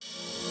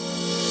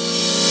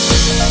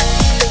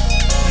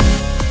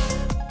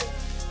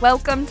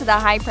Welcome to the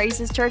High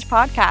Praises Church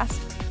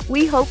podcast.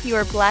 We hope you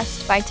are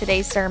blessed by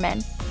today's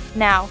sermon.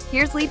 Now,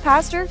 here's lead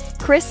pastor,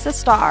 Chris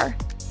Sestar.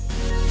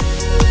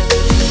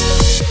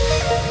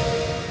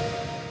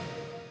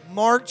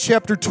 Mark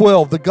chapter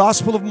 12, the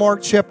Gospel of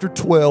Mark chapter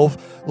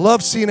 12.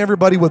 Love seeing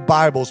everybody with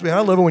Bibles. Man, I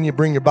love it when you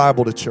bring your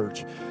Bible to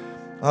church.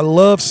 I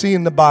love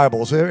seeing the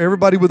Bibles.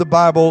 Everybody with a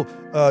Bible,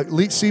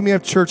 see me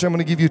at church, I'm going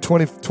to give you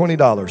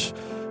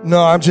 $20.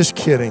 No, I'm just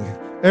kidding.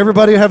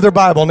 Everybody have their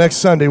Bible next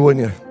Sunday,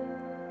 wouldn't you?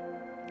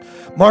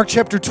 Mark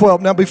chapter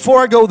 12. Now,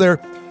 before I go there,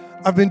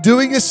 I've been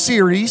doing a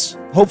series,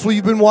 hopefully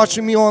you've been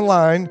watching me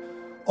online,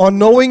 on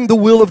knowing the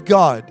will of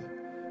God.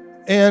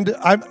 And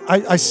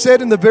I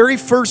said in the very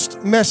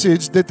first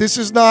message that this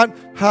is not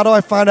how do I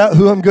find out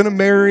who I'm going to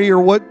marry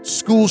or what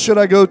school should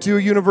I go to,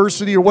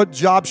 university, or what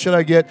job should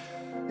I get.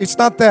 It's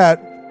not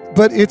that,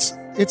 but it's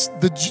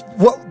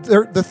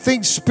the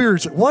thing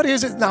spiritual. What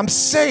is it? I'm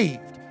saved.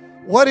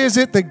 What is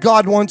it that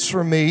God wants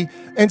from me?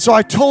 And so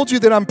I told you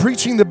that I'm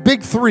preaching the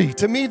big three.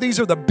 To me, these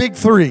are the big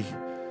three.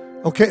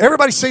 Okay,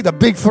 everybody say the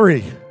big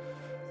three.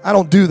 I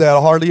don't do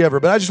that hardly ever,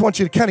 but I just want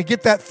you to kind of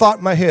get that thought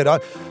in my head.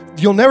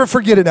 You'll never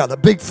forget it now, the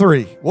big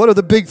three. What are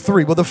the big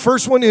three? Well, the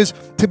first one is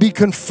to be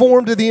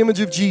conformed to the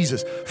image of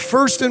Jesus.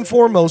 First and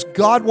foremost,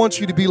 God wants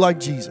you to be like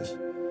Jesus.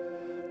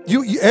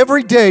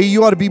 Every day,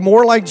 you ought to be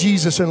more like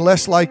Jesus and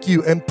less like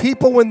you. And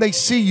people, when they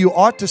see you,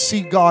 ought to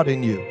see God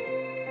in you.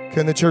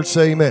 Can the church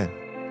say amen?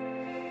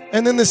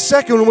 And then the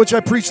second one, which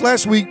I preached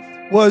last week,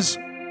 was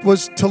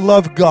to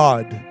love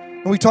God.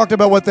 And we talked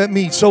about what that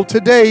means. So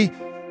today,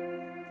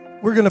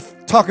 we're going to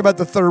talk about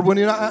the third one.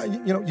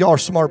 Y'all are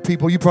smart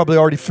people. You probably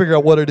already figured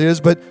out what it is,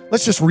 but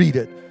let's just read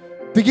it.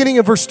 Beginning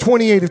of verse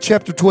 28 of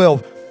chapter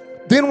 12.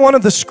 Then one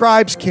of the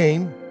scribes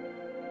came,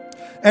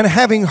 and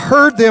having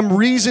heard them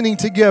reasoning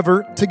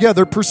together,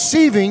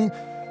 perceiving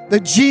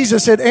that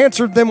Jesus had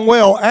answered them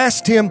well,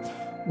 asked him,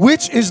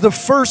 which is the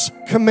first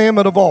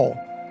commandment of all?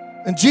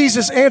 And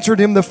Jesus answered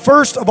him, the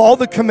first of all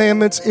the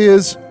commandments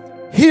is,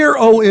 hear,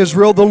 O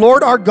Israel, the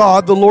Lord our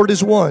God, the Lord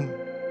is one.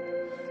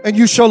 And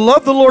you shall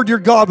love the Lord your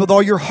God with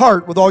all your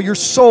heart, with all your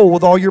soul,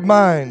 with all your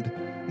mind,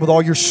 with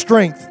all your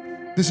strength.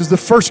 This is the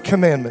first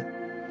commandment.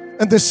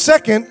 And the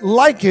second,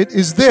 like it,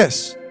 is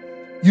this: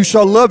 you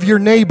shall love your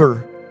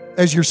neighbor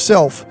as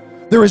yourself.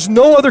 There is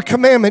no other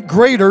commandment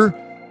greater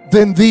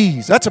than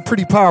these. That's a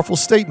pretty powerful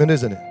statement,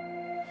 isn't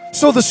it?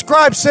 So the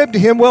scribe said to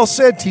him, well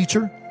said,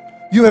 teacher.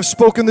 You have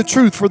spoken the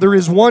truth, for there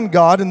is one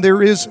God, and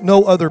there is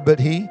no other but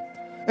He.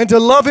 And to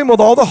love Him with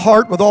all the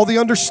heart, with all the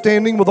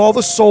understanding, with all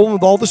the soul, and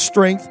with all the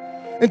strength,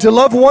 and to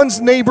love one's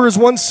neighbor as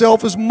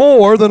oneself is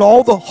more than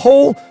all the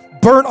whole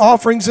burnt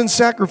offerings and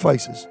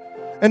sacrifices.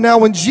 And now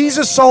when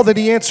Jesus saw that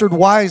he answered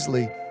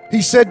wisely,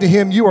 he said to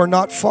him, you are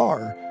not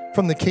far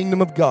from the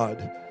kingdom of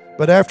God.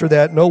 But after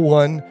that, no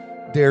one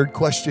dared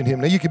question him.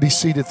 Now you can be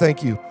seated,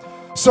 thank you.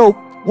 So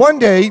one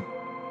day,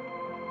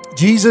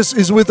 Jesus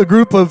is with a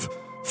group of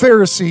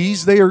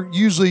Pharisees. They are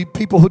usually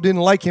people who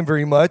didn't like him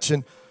very much.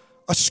 And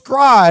a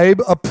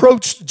scribe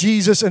approached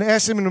Jesus and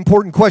asked him an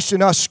important question.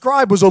 Now, a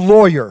scribe was a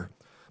lawyer,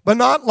 but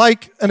not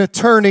like an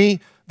attorney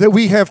that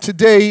we have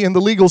today in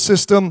the legal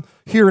system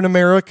here in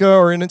America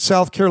or in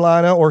South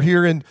Carolina or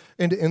here in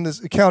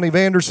the county of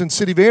Anderson,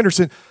 city of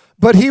Anderson.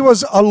 But he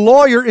was a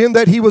lawyer in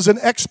that he was an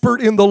expert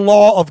in the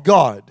law of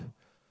God.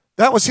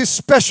 That was his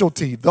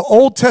specialty, the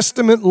Old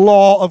Testament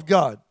law of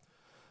God.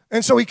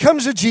 And so he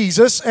comes to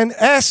Jesus and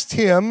asked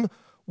him,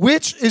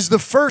 which is the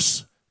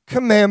first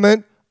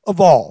commandment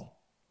of all?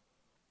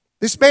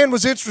 This man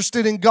was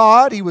interested in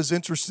God. He was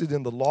interested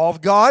in the law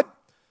of God.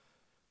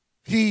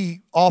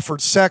 He offered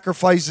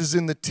sacrifices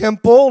in the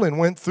temple and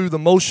went through the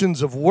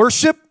motions of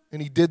worship,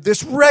 and he did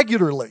this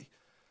regularly.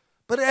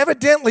 But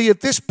evidently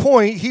at this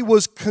point, he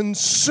was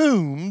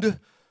consumed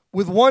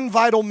with one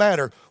vital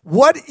matter.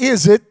 What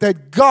is it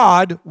that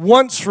God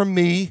wants from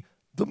me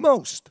the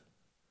most?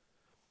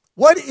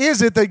 What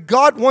is it that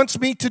God wants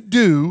me to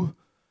do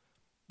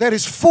that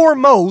is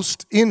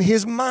foremost in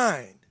His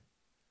mind?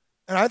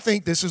 And I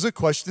think this is a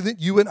question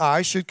that you and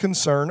I should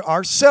concern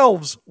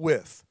ourselves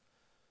with.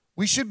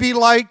 We should be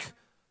like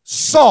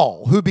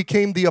Saul, who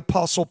became the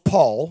Apostle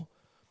Paul,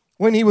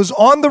 when he was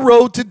on the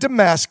road to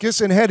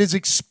Damascus and had his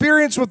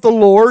experience with the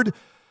Lord,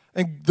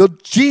 and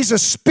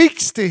Jesus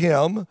speaks to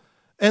him,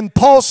 and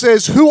Paul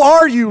says, who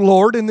are you,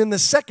 Lord? And then the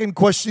second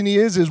question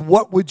is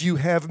what would you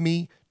have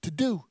me to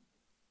do?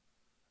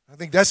 I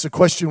think that's the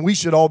question we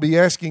should all be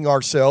asking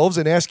ourselves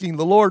and asking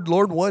the Lord,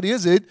 Lord, what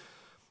is it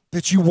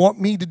that you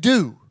want me to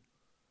do?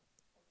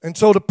 And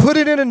so to put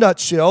it in a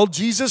nutshell,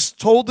 Jesus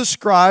told the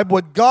scribe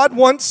what God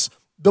wants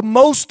the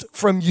most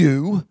from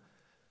you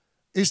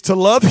is to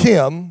love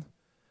Him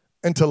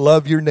and to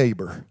love your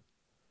neighbor.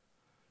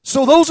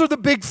 So those are the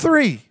big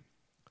three.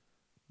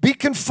 Be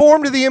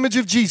conformed to the image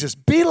of Jesus.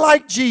 Be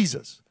like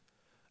Jesus.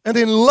 And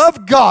then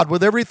love God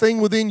with everything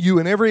within you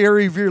in every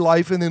area of your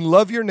life, and then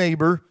love your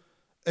neighbor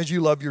as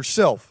you love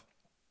yourself.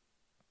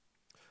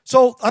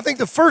 So I think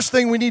the first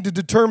thing we need to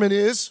determine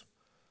is,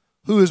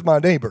 who is my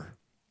neighbor?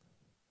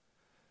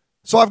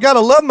 So I've got to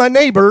love my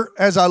neighbor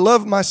as I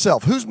love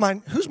myself. Who's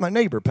my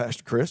neighbor,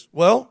 Pastor Chris?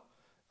 Well,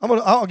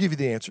 I'll give you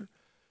the answer.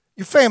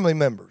 Your family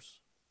members.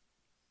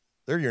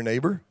 They're your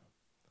neighbor.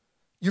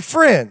 Your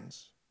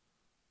friends.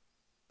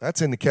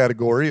 That's in the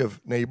category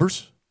of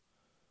neighbors.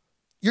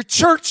 Your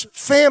church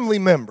family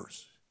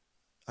members.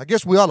 I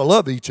guess we ought to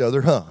love each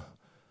other, huh?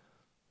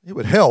 It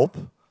would help.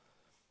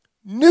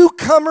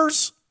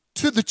 Newcomers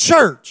to the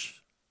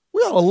church.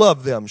 We ought to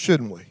love them,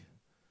 shouldn't we?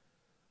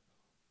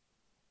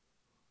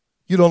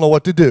 You don't know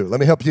what to do. Let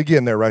me help you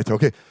again there, right there,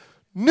 okay?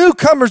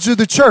 Newcomers to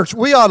the church.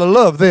 We ought to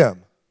love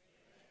them.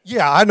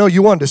 Yeah, I know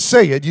you wanted to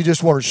say it. You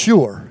just weren't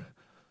sure.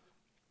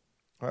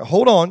 All right,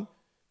 hold on.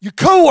 Your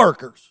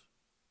coworkers.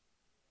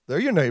 They're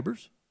your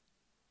neighbors.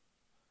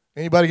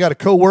 Anybody got a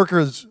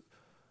coworker that's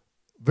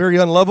very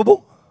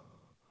unlovable?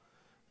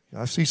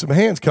 I see some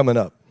hands coming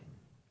up.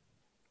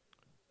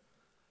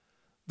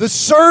 The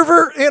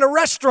server in a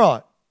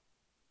restaurant.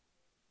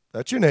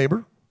 That's your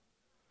neighbor.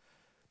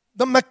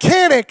 The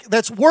mechanic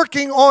that's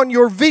working on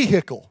your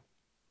vehicle.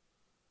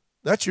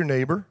 That's your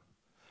neighbor.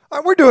 All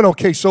right, we're doing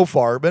okay so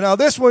far, but now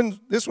this one's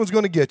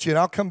going to get you, and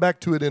I'll come back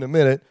to it in a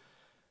minute.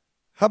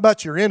 How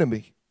about your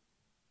enemy?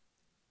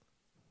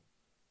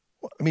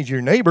 Well, I mean,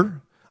 your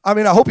neighbor. I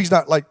mean, I hope he's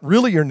not like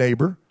really your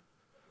neighbor.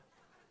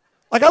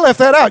 Like I left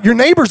that out. Your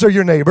neighbors are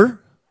your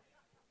neighbor,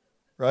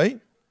 right?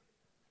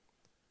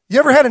 You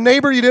ever had a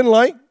neighbor you didn't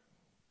like?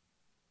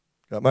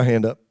 Got my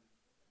hand up.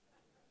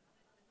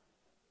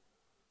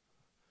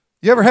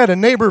 You ever had a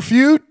neighbor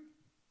feud?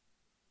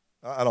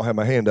 I don't have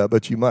my hand up,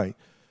 but you might.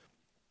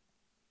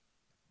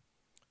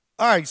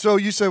 All right, so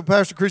you say, well,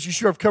 Pastor Chris, you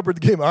sure have covered the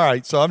game. All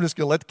right, so I'm just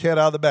going to let the cat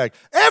out of the bag.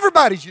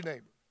 Everybody's your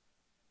neighbor.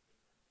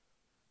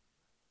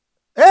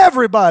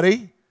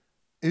 Everybody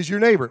is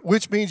your neighbor,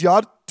 which means you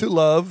ought to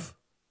love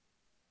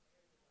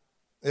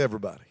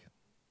everybody.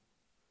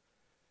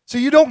 So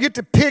you don't get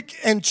to pick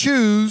and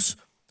choose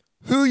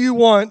who you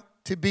want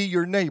to be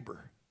your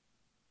neighbor.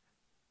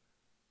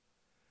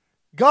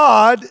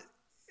 God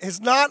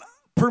has not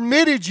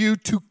permitted you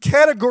to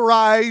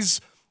categorize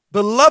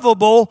the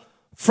lovable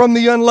from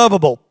the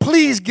unlovable.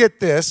 Please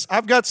get this.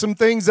 I've got some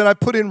things that I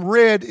put in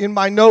red in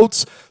my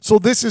notes, so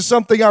this is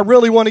something I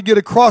really want to get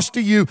across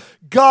to you.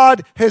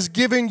 God has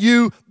given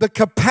you the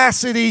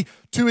capacity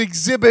to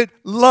exhibit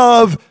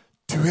love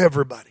to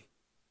everybody.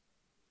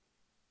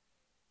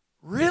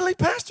 Really,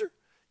 Pastor?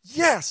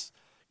 Yes.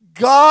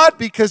 God,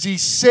 because He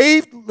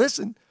saved,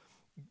 listen,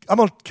 I'm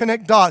going to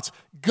connect dots.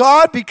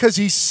 God, because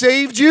He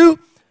saved you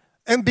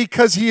and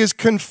because He is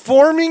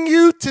conforming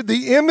you to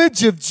the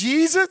image of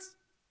Jesus.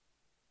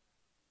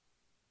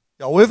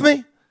 Y'all with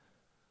me?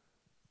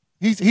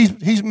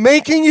 He's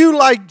making you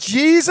like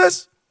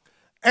Jesus,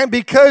 and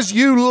because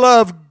you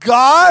love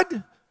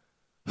God,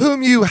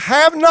 whom you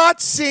have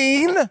not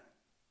seen,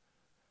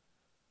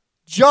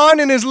 John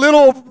in his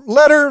little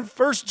letter,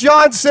 1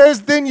 John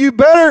says, then you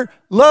better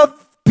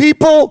love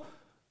people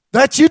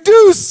that you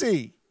do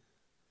see.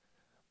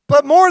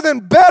 But more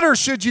than better,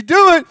 should you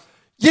do it,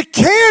 you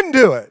can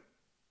do it.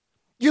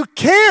 You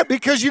can't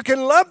because you can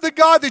love the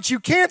God that you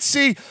can't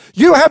see.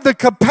 You have the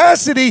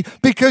capacity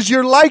because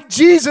you're like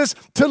Jesus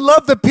to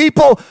love the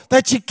people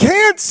that you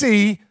can't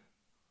see,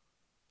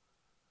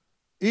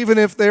 even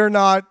if they're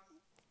not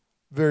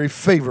very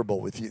favorable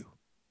with you.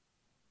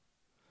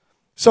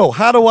 So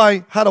how do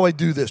I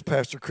do this,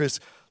 Pastor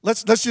Chris?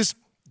 Let's just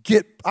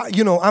get,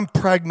 I'm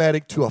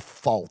pragmatic to a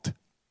fault.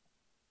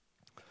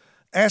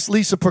 Ask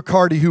Lisa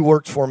Picardi, who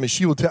works for me.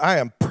 She will tell I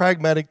am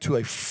pragmatic to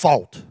a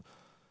fault.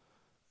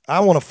 I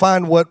want to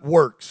find what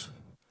works.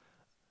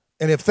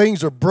 And if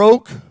things are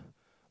broke,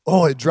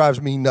 it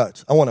drives me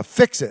nuts. I want to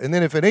fix it. And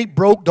then if it ain't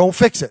broke, don't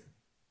fix it.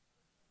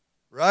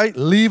 Right?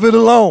 Leave it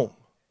alone.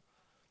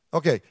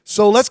 Okay,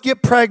 so let's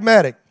get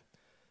pragmatic.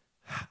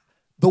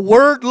 The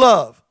word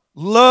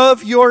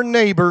love your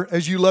neighbor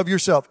as you love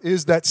yourself,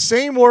 is that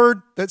same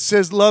word that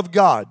says love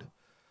God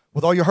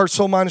with all your heart,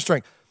 soul, mind, and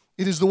strength.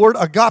 It is the word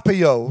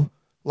agapeo.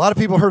 A lot of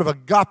people heard of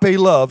agape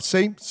love.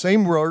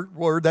 Same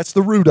word. That's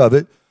the root of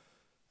it.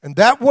 And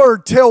that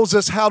word tells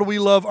us how do we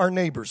love our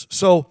neighbors.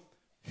 So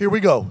here we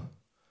go.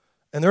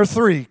 And there are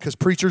three because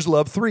preachers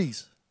love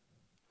threes.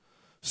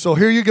 So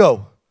here you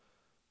go.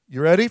 You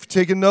ready? If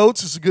you're taking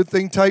notes, it's a good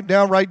thing. Type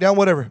down, write down,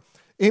 whatever.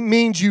 It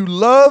means you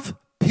love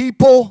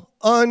people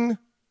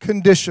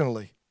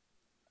unconditionally.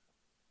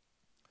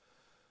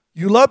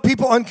 You love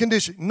people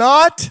unconditionally.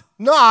 Not,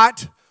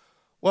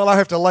 well, I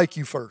have to like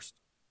you first.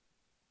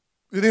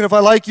 You think if I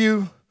like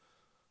you,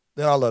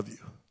 then I love you.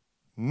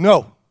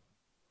 No.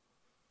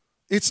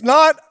 It's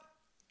not,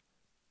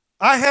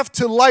 I have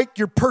to like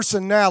your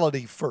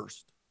personality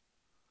first.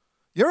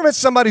 You ever met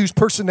somebody whose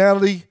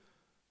personality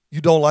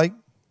you don't like?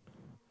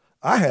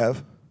 I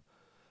have.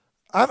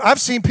 I've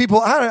seen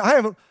people,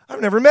 I've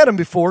never met them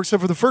before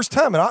except for the first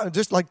time, and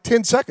just like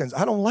 10 seconds,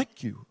 I don't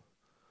like you.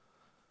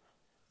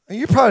 And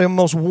you're probably the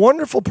most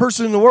wonderful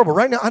person in the world, but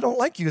right now I don't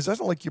like you because I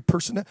don't like your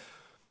personality.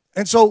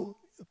 And so,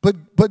 but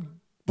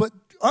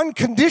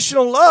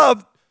unconditional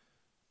love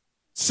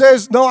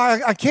says, no,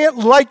 I can't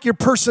like your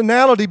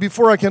personality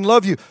before I can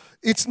love you.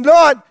 It's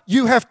not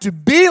you have to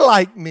be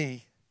like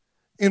me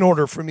in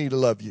order for me to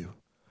love you.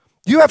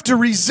 You have to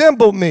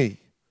resemble me.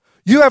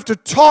 You have to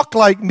talk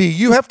like me.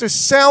 You have to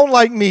sound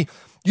like me.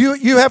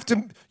 You have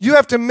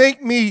to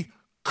make me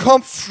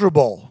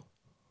comfortable.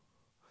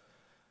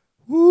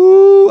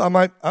 Woo,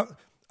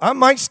 I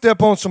might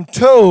step on some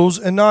toes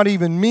and not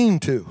even mean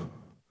to.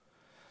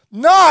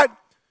 Not,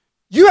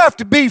 you have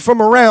to be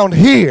from around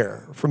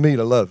here for me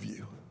to love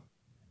you.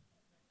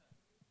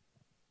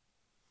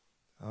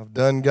 I've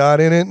done got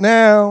in it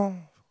now.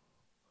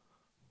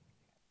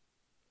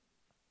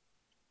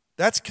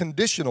 That's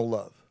conditional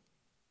love.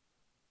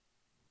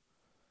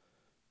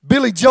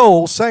 Billy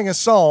Joel sang a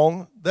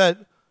song that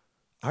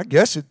I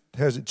guess it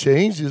hasn't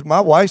changed. Is my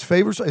wife's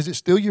favorite song. Is it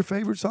still your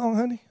favorite song,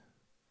 honey?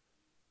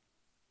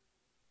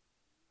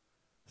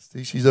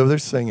 See, she's over there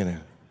singing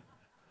it.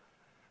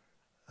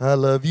 I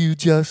love you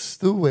just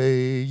the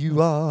way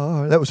you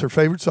are. That was her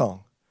favorite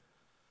song.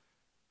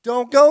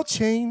 Don't go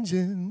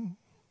changing.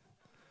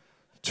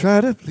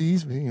 Try to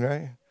please me,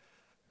 right?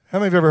 How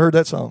many have ever heard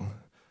that song?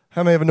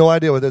 How many have no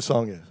idea what that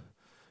song is?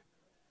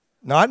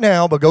 Not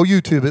now, but go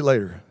YouTube it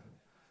later.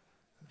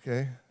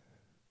 Okay?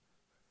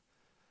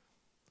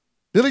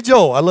 Billy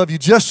Joel, I love you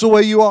just the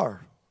way you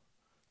are.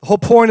 The whole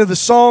point of the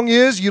song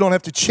is you don't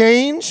have to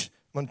change.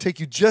 I'm going to take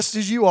you just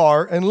as you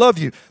are and love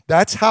you.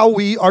 That's how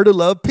we are to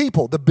love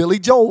people, the Billy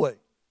Joel way.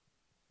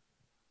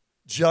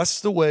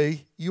 Just the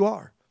way you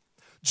are.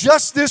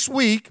 Just this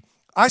week,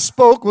 I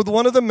spoke with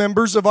one of the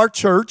members of our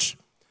church.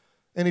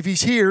 And if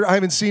he's here, I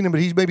haven't seen him,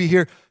 but he's maybe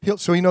here,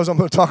 so he knows I'm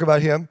going to talk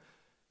about him.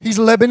 He's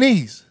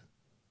Lebanese.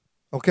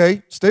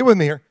 Okay? Stay with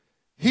me here.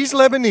 He's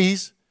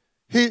Lebanese.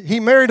 He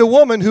married a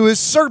woman who is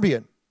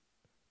Serbian.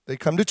 They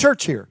come to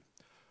church here.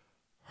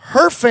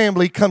 Her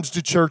family comes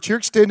to church here,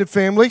 extended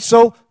family,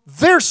 so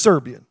they're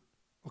Serbian.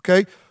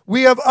 Okay?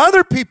 We have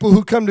other people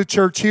who come to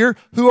church here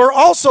who are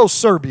also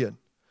Serbian.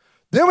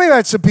 Then we've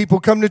had some people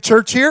come to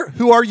church here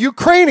who are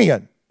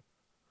Ukrainian.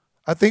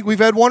 I think we've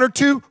had one or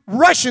two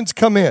Russians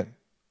come in.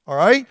 All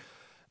right?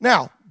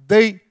 Now,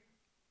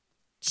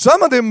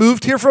 some of them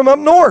moved here from up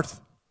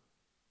north,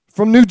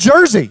 from New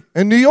Jersey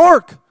and New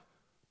York,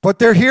 but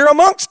they're here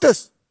amongst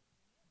us.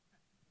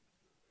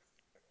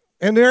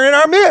 And they're in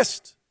our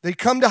midst. They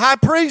come to high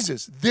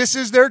praises. This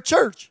is their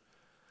church.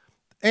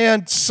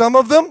 And some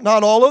of them,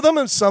 not all of them,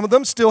 and some of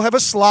them still have a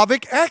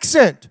Slavic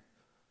accent.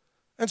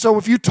 And so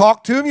if you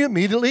talk to them, you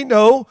immediately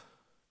know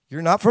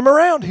you're not from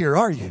around here,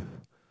 are you?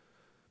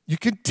 You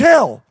can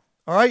tell,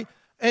 all right?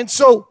 And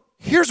so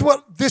here's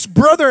what this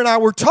brother and I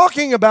were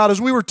talking about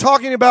as we were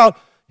talking about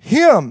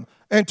him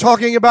and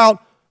talking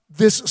about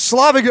this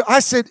Slavic. I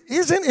said,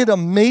 isn't it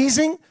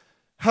amazing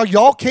how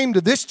y'all came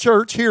to this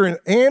church here in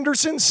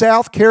Anderson,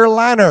 South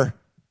Carolina?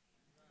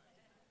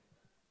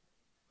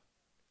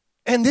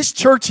 And this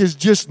church has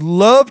just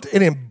loved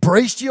and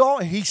embraced y'all.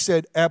 And he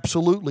said,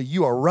 absolutely,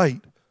 you are right.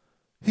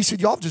 He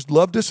said, y'all just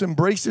loved us,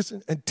 embraced us,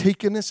 and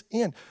taken us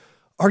in.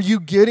 Are you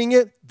getting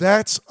it?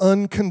 That's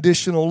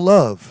unconditional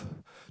love.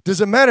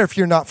 Doesn't matter if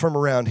you're not from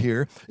around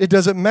here. It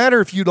doesn't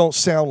matter if you don't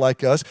sound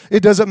like us.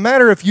 It doesn't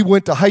matter if you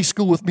went to high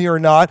school with me or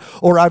not,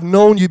 or I've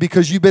known you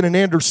because you've been an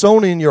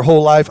Andersonian your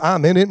whole life.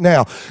 I'm in it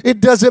now.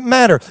 It doesn't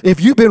matter if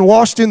you've been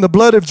washed in the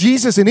blood of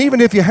Jesus, and even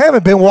if you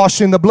haven't been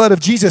washed in the blood of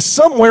Jesus,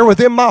 somewhere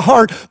within my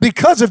heart,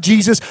 because of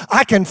Jesus,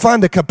 I can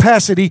find the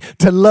capacity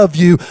to love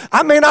you.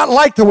 I may not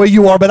like the way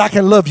you are, but I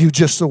can love you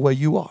just the way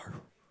you are.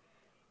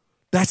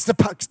 That's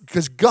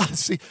because God,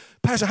 see,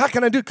 Pastor, how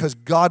can I do it? Because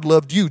God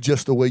loved you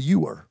just the way you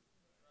were.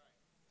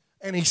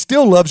 And he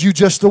still loves you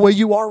just the way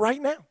you are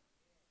right now.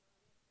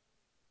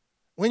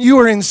 When you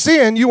were in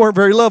sin, you weren't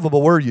very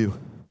lovable, were you?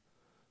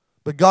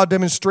 But God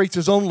demonstrates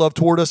his own love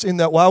toward us in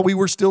that while we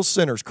were still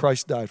sinners,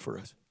 Christ died for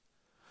us.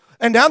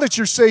 And now that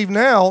you're saved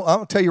now,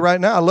 I'll tell you right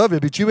now, I love you,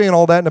 but you ain't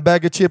all that in a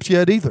bag of chips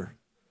yet either.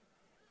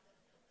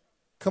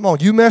 Come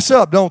on, you mess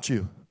up, don't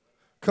you?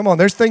 Come on,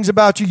 there's things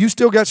about you. You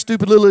still got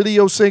stupid little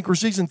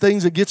idiosyncrasies and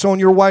things that gets on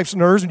your wife's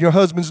nerves and your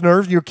husband's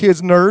nerves and your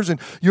kids' nerves and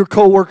your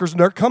co-workers'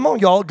 nerves. Come on,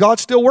 y'all.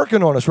 God's still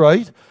working on us,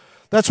 right?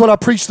 That's what I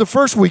preached the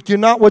first week. You're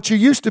not what you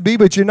used to be,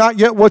 but you're not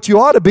yet what you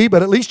ought to be,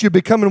 but at least you're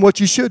becoming what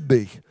you should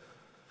be.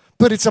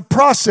 But it's a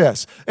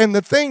process. And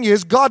the thing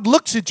is, God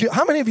looks at you.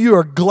 How many of you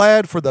are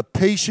glad for the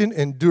patient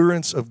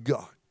endurance of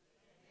God?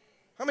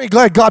 How many are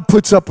glad God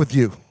puts up with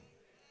you?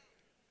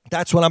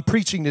 That's what I'm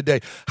preaching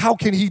today. How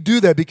can he do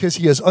that? Because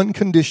he has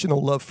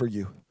unconditional love for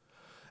you.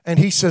 And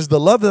he says, the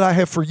love that I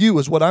have for you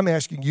is what I'm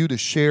asking you to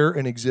share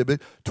and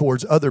exhibit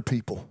towards other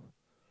people.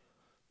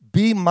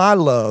 Be my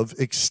love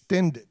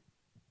extended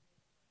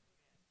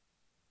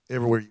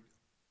everywhere.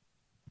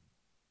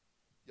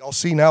 Y'all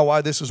see now why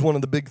this is one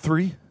of the big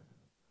three?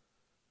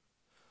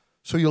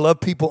 So you love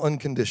people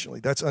unconditionally.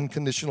 That's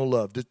unconditional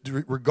love,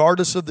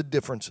 regardless of the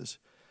differences.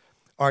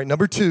 All right,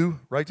 number 2,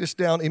 write this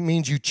down. It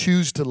means you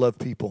choose to love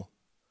people.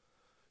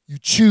 You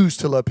choose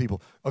to love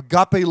people.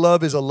 Agape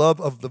love is a love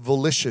of the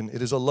volition.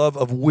 It is a love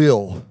of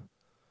will.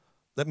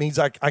 That means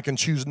I can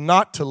choose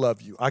not to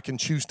love you. I can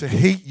choose to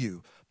hate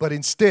you. but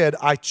instead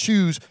I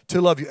choose to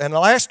love you. And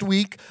last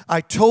week,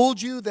 I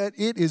told you that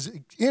it is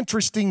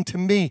interesting to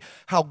me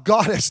how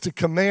God has to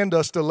command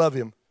us to love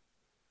him.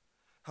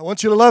 I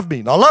want you to love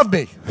me. Now love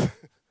me.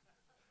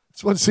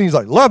 That's what it seems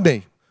like. Love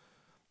me.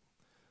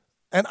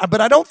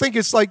 But I don't think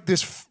it's like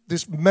this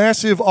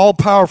massive,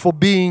 all-powerful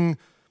being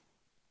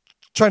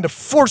trying to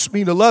force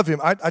me to love him.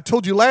 I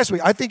told you last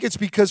week, I think it's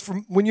because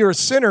when you're a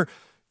sinner,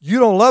 you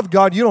don't love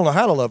God, you don't know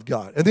how to love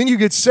God. And then you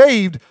get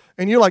saved,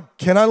 and you're like,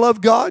 can I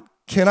love God?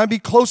 Can I be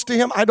close to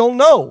him? I don't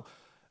know.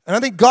 And I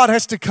think God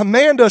has to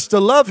command us to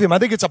love him. I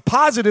think it's a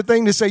positive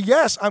thing to say,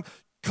 yes,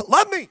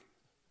 love me.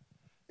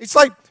 It's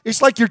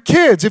like your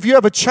kids. If you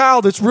have a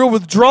child that's real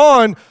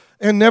withdrawn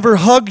and never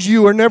hugs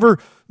you or never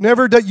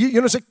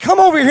say, come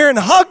over here and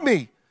hug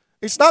me.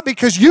 It's not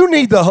because you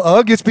need the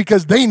hug, it's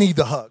because they need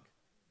the hug.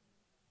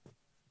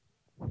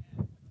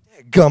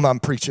 Gum, I'm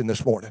preaching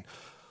this morning.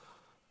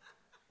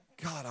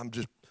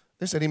 God,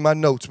 this ain't in my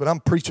notes, but I'm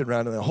preaching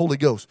around in the Holy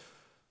Ghost.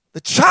 The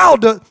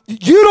child,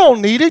 you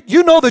don't need it.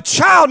 You know the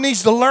child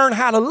needs to learn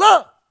how to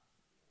love.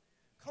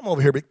 Come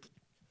over here,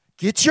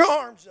 get your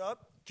arms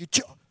up.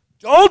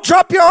 Don't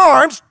drop your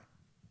arms.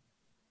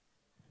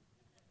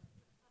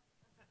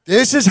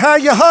 This is how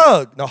you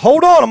hug. Now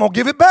hold on, I'm going to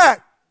give it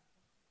back.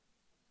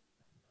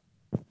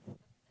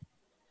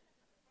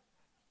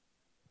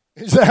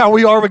 Is that how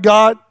we are with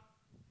God?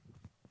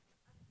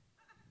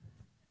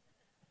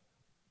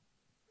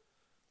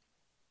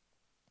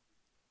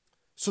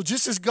 So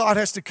just as God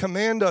has to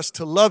command us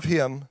to love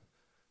him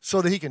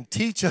so that he can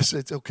teach us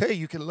it's okay,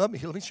 you can love me,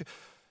 he'll teach you.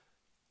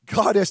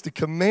 God has to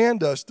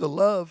command us to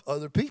love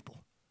other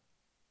people.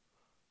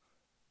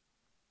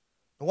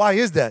 Why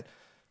is that?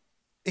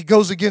 It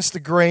goes against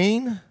the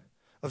grain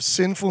of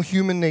sinful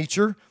human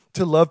nature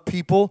to love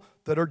people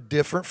that are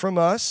different from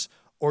us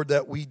or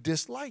that we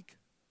dislike.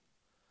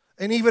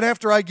 And even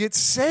after I get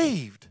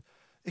saved,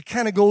 it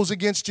kind of goes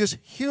against just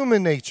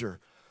human nature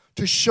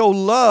to show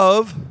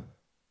love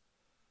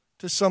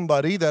to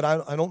somebody that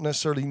I don't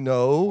necessarily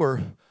know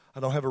or I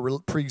don't have a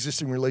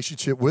pre-existing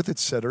relationship with, et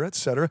cetera, et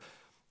cetera.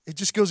 It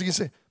just goes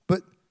against it.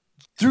 But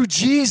through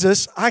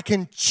Jesus, I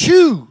can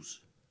choose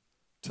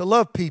to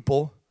love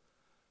people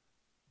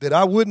that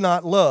I would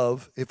not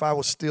love if I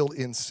was still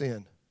in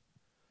sin.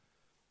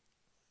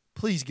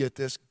 Please get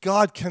this.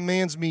 God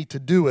commands me to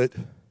do it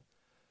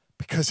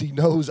because he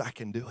knows I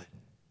can do it.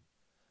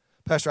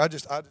 Pastor, I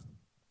just got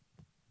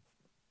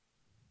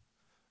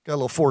a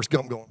little Forrest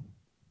Gump going.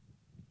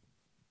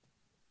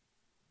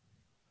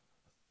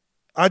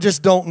 I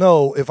just don't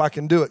know if I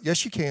can do it.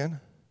 Yes, you can.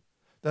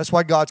 That's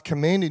why God's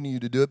commanding you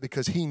to do it,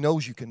 because he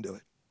knows you can do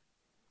it.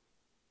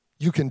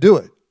 You can do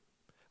it.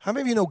 How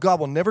many of you know God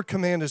will never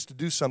command us to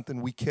do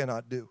something we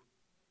cannot do?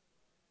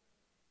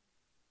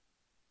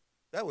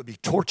 That would be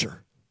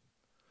torture.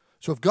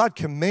 So if God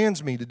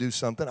commands me to do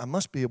something, I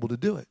must be able to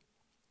do it.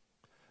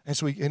 And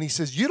so he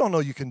says, you don't know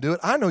you can do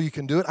it. I know you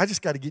can do it. I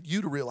just got to get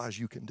you to realize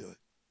you can do it.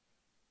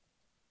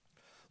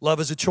 Love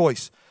is a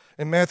choice.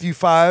 In Matthew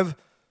 5,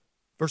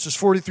 verses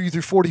 43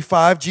 through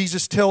 45,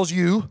 Jesus tells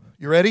you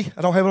ready?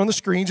 I don't have it on the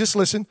screen. Just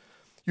listen.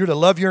 You're to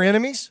love your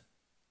enemies.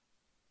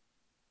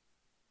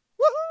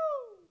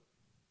 Woohoo!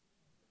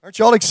 Aren't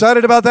you all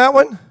excited about that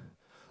one? A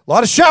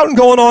lot of shouting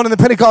going on in the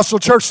Pentecostal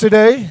church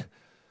today.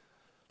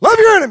 Love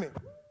your enemy.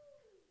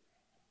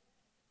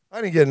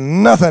 I didn't get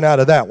nothing out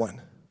of that one.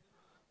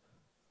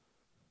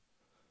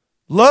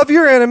 Love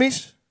your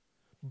enemies.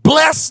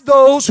 Bless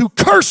those who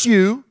curse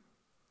you.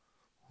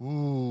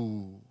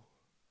 Ooh.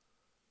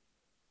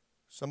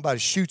 Somebody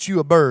shoots you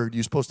a bird,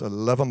 you're supposed to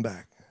love them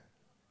back.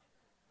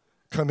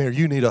 Come here,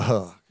 you need a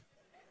hug.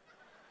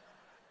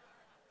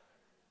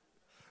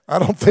 I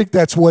don't think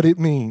that's what it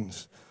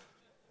means.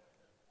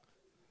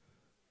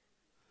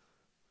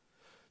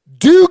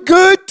 Do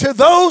good to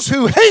those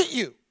who hate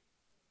you.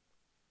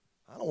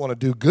 I don't want to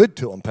do good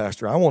to them,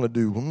 Pastor. I want to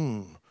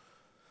do,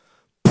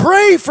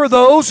 Pray for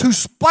those who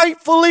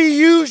spitefully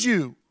use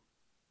you.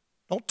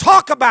 Don't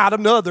talk about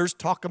them to others.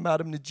 Talk about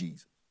them to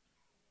Jesus.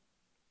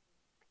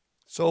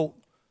 So,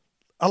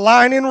 a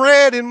line in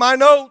red in my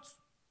notes.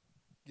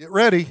 Get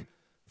ready.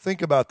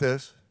 Think about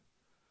this.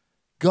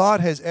 God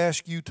has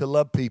asked you to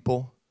love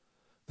people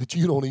that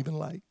you don't even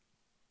like.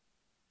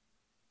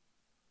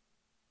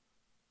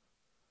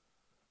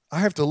 I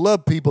have to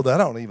love people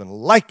that I don't even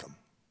like them.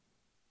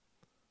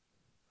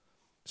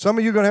 Some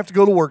of you are going to have to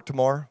go to work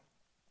tomorrow.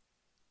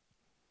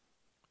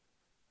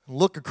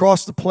 Look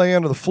across the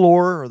plan or the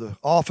floor or the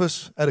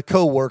office at a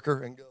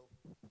coworker and go,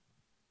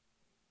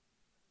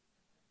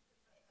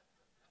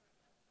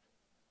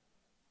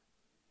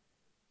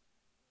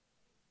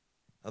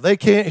 now they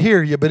can't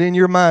hear you, but in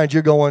your mind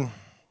you're going,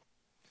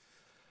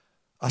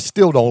 I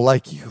still don't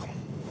like you.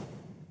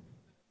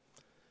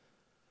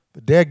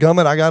 But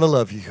dadgummit, I got to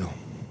love you.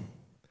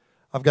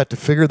 I've got to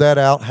figure that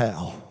out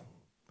how.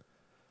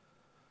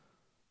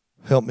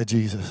 Help me,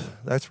 Jesus.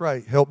 That's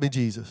right. Help me,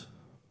 Jesus.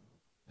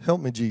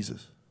 Help me,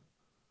 Jesus.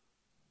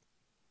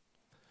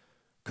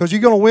 Because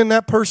you're going to win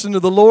that person to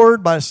the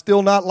Lord by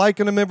still not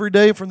liking them every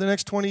day for the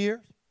next 20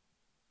 years?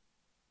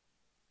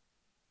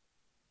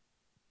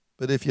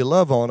 But if you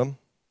love on them,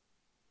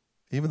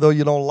 even though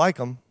you don't like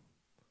them,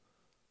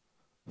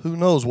 who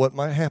knows what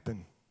might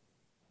happen?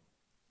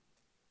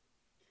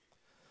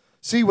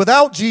 See,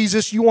 without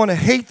Jesus, you want to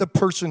hate the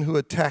person who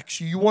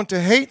attacks you. You want to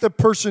hate the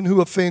person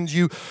who offends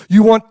you.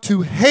 You want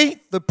to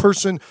hate the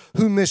person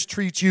who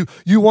mistreats you.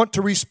 You want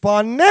to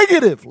respond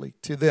negatively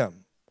to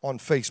them on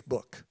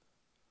Facebook.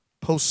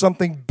 Post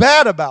something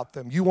bad about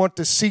them. You want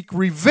to seek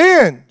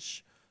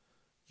revenge.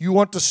 You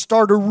want to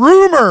start a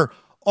rumor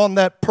on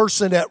that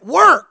person at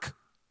work.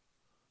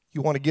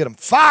 You want to get them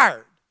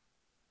fired.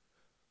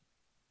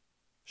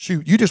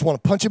 Shoot, you just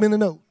want to punch him in the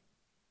nose.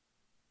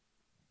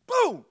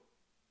 Boom!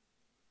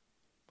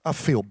 I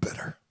feel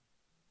better.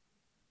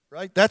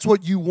 Right? That's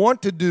what you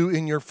want to do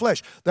in your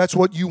flesh. That's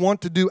what you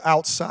want to do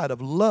outside of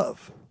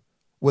love.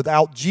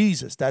 Without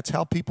Jesus. That's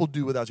how people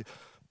do without Jesus.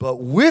 But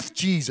with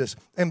Jesus,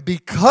 and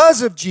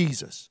because of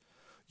Jesus,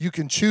 you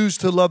can choose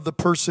to love the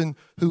person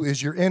who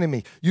is your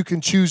enemy. You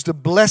can choose to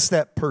bless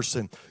that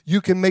person.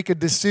 You can make a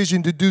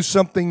decision to do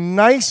something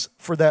nice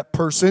for that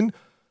person.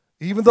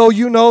 Even though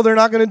you know they're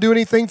not going to do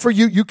anything for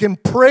you, you can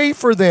pray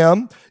for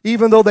them.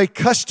 Even though they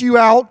cussed you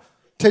out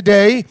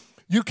today,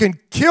 you can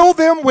kill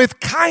them with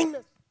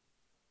kindness.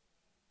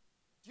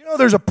 You know,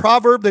 there's a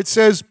proverb that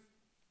says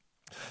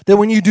that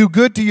when you do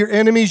good to your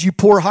enemies, you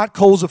pour hot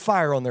coals of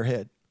fire on their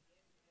head.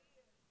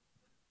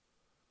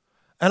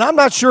 And I'm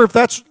not sure if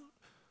that's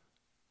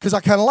because I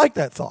kind of like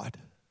that thought.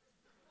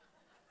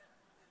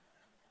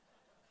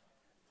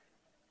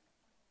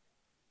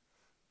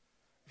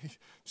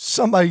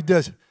 Somebody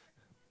does.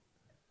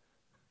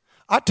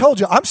 I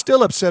told you, I'm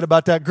still upset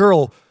about that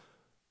girl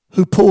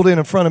who pulled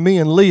in front of me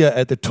and Leah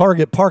at the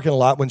Target parking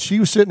lot when she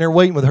was sitting there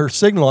waiting with her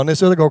signal on.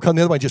 This other girl come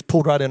the other way and just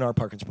pulled right in our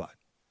parking spot.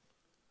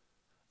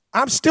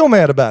 I'm still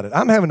mad about it.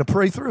 I'm having to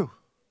pray through.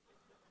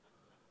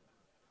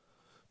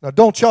 Now,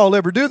 don't y'all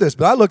ever do this,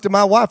 but I looked at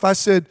my wife. I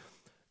said,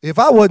 if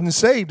I wasn't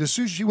saved, as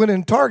soon as she went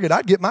in Target,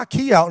 I'd get my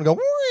key out and go,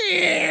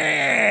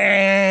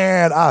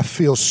 and I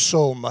feel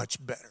so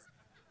much better.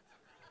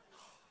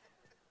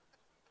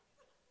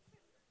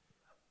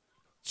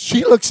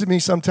 She looks at me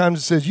sometimes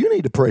and says, you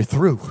need to pray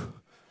through.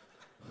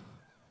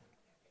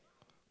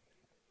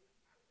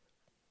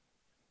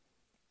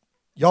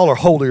 Y'all are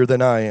holier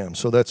than I am,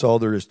 so that's all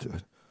there is to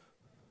it.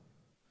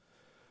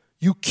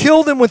 You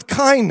kill them with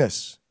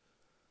kindness.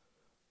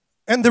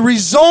 And the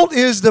result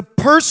is the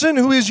person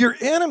who is your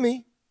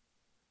enemy,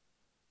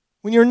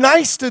 when you're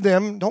nice to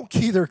them, don't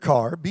key their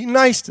car, be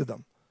nice to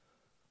them.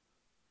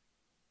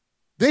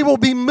 They will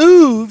be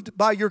moved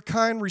by your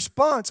kind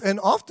response and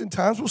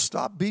oftentimes will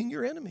stop being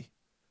your enemy.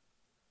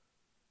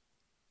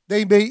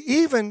 They may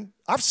even,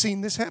 I've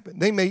seen this happen,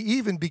 they may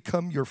even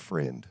become your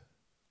friend.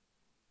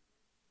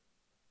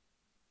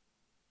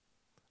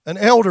 An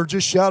elder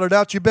just shouted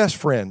out your best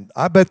friend.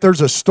 I bet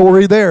there's a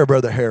story there,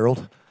 Brother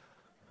Harold.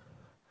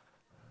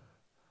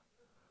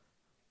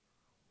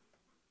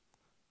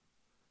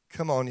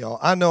 Come on, y'all.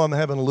 I know I'm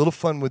having a little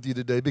fun with you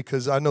today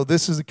because I know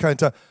this is the kind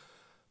of time.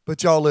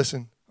 But y'all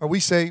listen, are we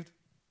saved?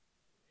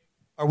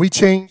 Are we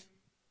changed?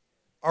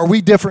 Are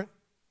we different?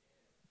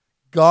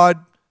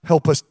 God,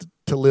 help us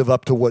to live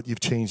up to what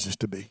you've changed us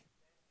to be.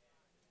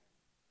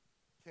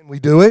 Can we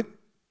do it?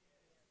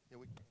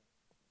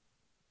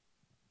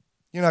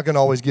 You're not going to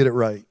always get it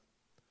right,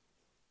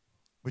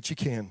 but you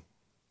can.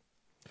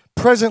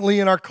 Presently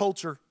in our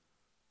culture,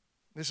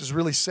 this is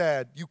really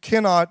sad, you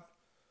cannot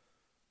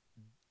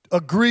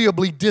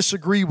agreeably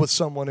disagree with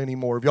someone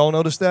anymore. Have y'all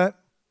noticed that?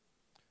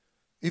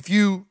 If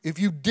you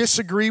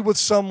disagree with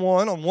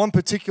someone on one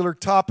particular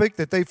topic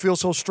that they feel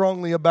so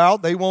strongly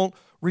about, they won't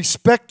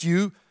respect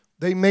you.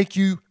 They make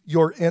you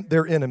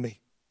their enemy.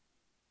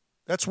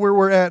 That's where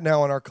we're at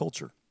now in our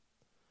culture.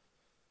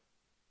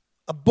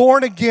 A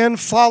born-again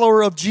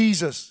follower of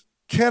Jesus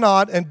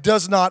cannot and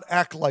does not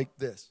act like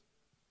this.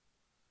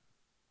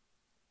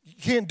 You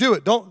can't do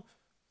it.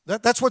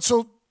 That's what's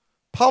so,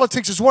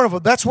 politics is wonderful.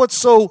 That's what's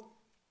so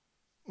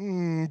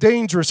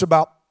dangerous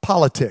about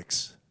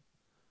politics.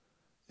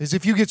 Is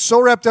if you get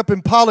so wrapped up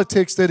in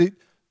politics that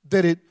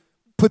it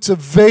puts a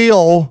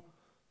veil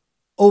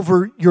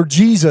over your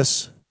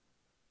Jesus,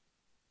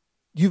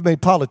 you've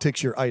made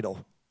politics your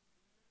idol.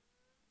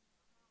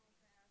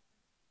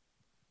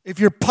 If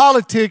your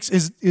politics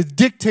is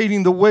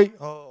dictating the way,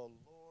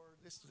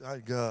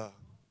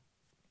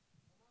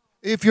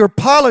 if your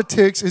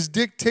politics is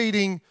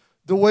dictating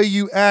the way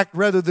you act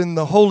rather than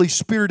the Holy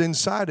Spirit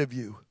inside of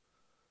you,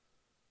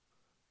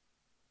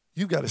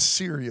 you've got a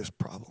serious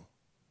problem.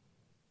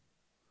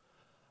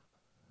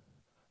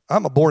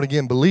 I'm a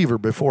born-again believer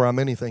before I'm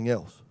anything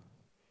else.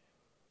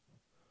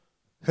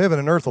 Heaven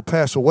and earth will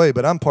pass away,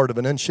 but I'm part of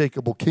an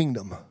unshakable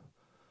kingdom.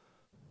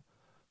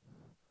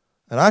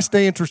 And I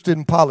stay interested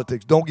in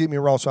politics. Don't get me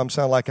wrong, so I'm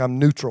sounding like I'm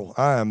neutral.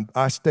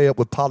 I stay up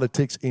with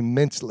politics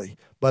immensely,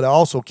 but I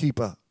also keep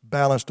a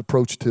balanced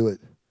approach to it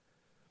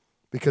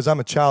because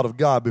I'm a child of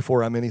God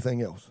before I'm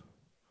anything else.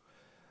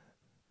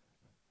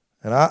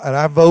 And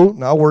I vote,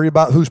 and I worry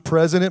about who's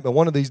president, but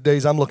one of these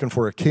days I'm looking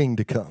for a king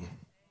to come.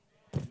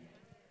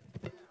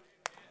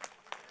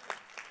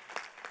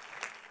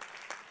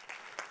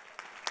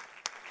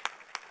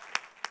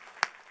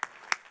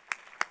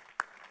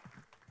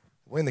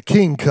 When the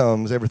King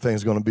comes,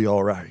 everything's going to be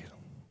all right.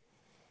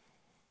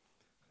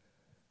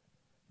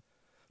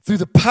 Through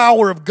the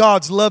power of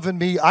God's love in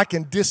me, I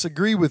can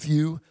disagree with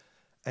you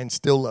and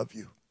still love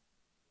you.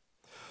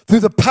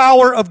 Through the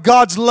power of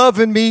God's love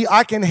in me,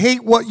 I can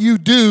hate what you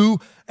do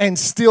and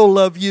still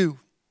love you.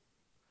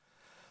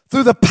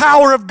 Through the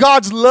power of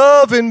God's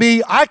love in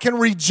me, I can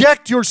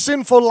reject your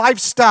sinful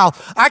lifestyle.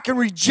 I can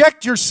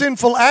reject your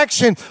sinful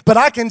action, but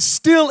I can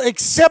still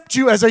accept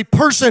you as a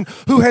person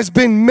who has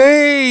been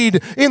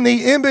made in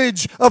the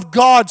image of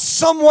God,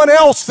 someone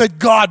else that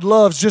God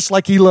loves just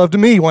like He loved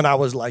me when I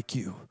was like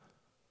you.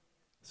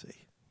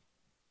 See?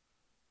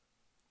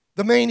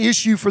 The main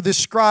issue for this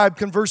scribe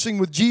conversing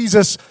with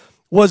Jesus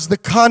was the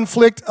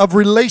conflict of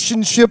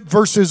relationship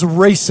versus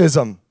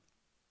racism.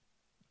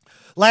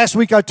 Last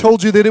week I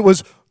told you that it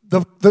was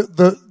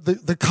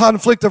the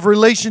conflict of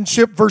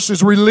relationship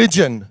versus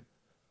religion.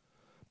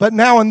 But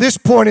now in this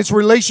point, it's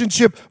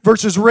relationship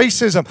versus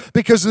racism.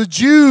 Because the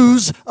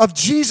Jews of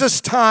Jesus'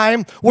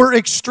 time were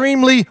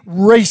extremely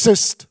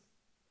racist.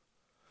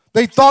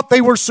 They thought they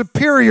were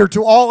superior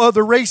to all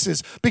other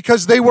races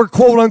because they were,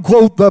 quote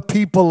unquote, the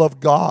people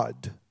of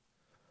God.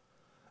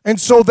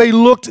 And so they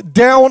looked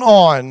down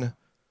on,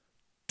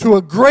 to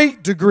a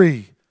great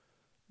degree,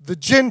 the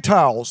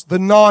Gentiles, the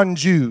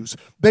non-Jews.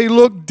 They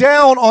looked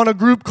down on a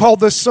group called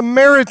the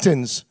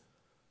Samaritans.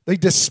 They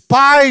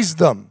despised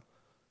them,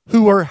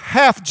 who were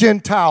half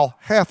Gentile,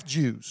 half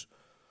Jews.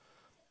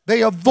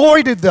 They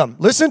avoided them.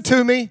 Listen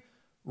to me.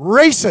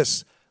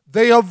 Racists.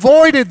 They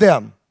avoided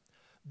them.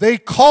 They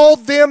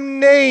called them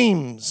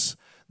names.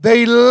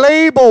 They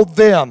labeled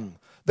them.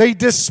 They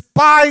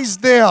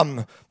despised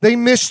them. They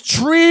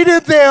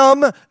mistreated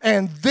them,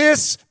 and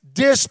this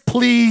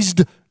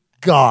displeased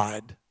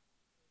God.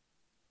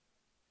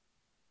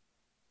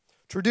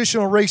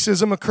 Traditional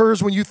racism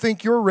occurs when you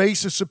think your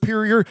race is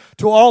superior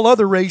to all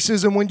other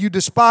races and when you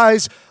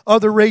despise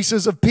other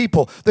races of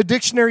people. The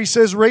dictionary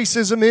says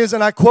racism is,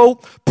 and I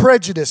quote,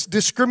 prejudice,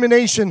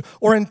 discrimination,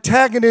 or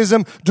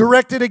antagonism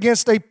directed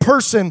against a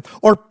person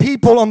or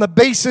people on the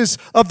basis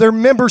of their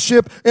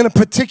membership in a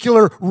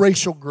particular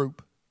racial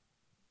group.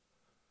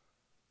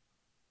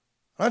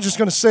 I'm just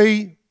going to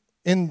say,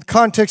 in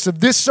context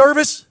of this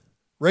service,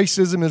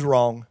 racism is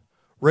wrong.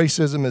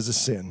 Racism is a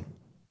sin.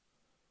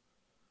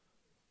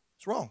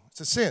 It's wrong. It's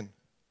a sin.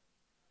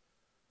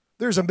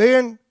 There's a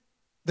man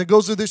that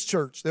goes to this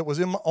church that was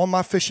on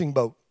my fishing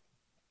boat.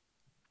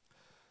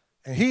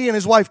 And he and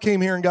his wife came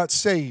here and got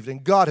saved,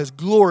 and God has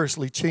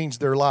gloriously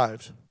changed their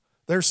lives.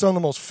 They're some of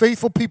the most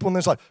faithful people in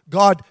this life.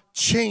 God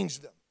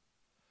changed them.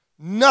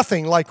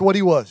 Nothing like what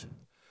he was.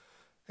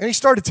 And he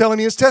started telling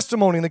me his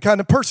testimony and the kind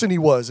of person he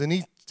was. And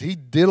he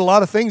did a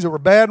lot of things that were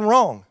bad and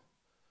wrong.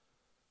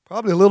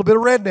 Probably a little bit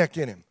of redneck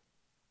in him.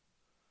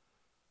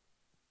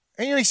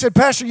 And he said,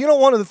 Pastor, you know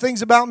one of the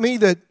things about me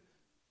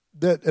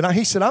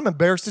he said, I'm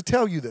embarrassed to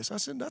tell you this. I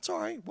said, that's all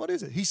right. What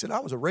is it? He said, I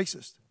was a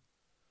racist.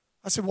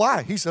 I said,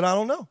 why? He said, I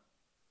don't know.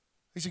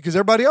 He said, because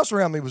everybody else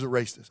around me was a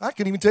racist. I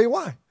couldn't even tell you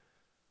why.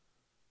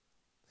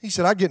 He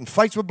said, I get in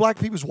fights with black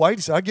people. He was white.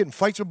 He said, I get in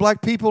fights with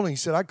black people. And he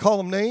said, I'd call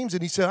them names.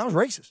 And he said, I was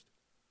racist.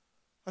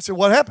 I said,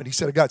 what happened? He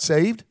said, I got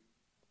saved.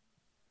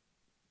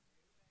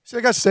 He said,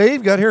 I got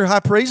saved, got here high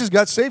praises,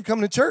 got saved,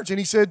 coming to church. And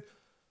he said,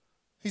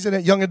 he's in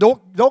that young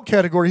adult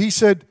category. He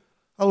said,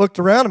 I looked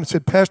around him and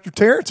said, Pastor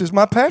Terrence is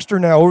my pastor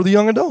now over the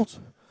young adults.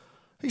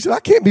 He said,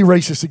 I can't be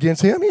racist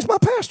against him. He's my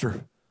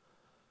pastor.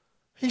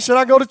 He said,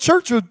 I go to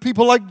church with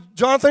people like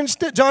Johnny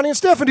and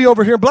Stephanie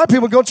over here. Black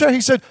people go to church.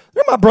 He said,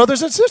 they're my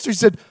brothers and sisters. He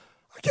said,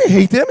 I can't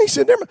hate them. He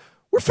said,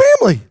 we're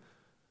family.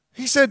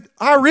 He said,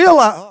 I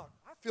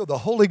feel the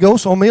Holy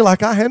Ghost on me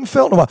like I hadn't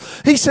felt in a while.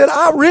 He said,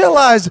 I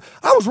realized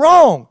I was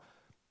wrong.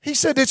 He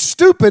said, it's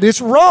stupid.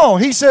 It's wrong.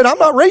 He said, I'm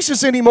not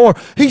racist anymore.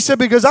 He said,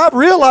 because I've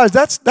realized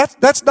that's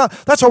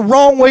a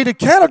wrong way to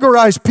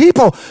categorize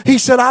people. He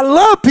said, I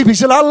love people. He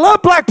said, I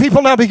love black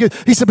people now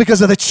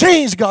because of the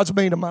change God's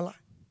made in my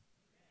life.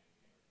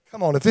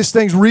 Come on, if this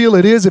thing's real,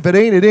 it is. If it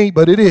ain't, it ain't,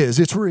 but it is.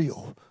 It's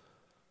real.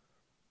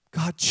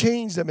 God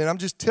changed them, and I'm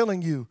just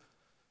telling you,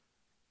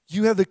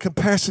 you have the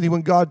capacity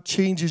when God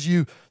changes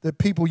you that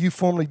people you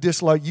formerly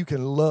dislike, you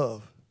can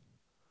love.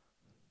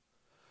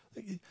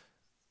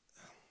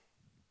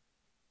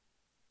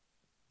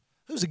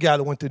 Who's the guy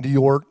that went to New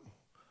York?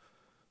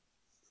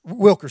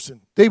 Wilkerson,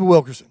 David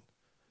Wilkerson.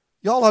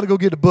 Y'all ought to go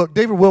get a book.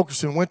 David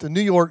Wilkerson went to New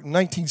York in the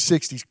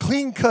 1960s.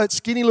 Clean-cut,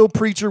 skinny little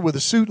preacher with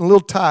a suit and a little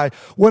tie.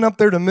 Went up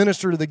there to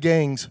minister to the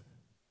gangs.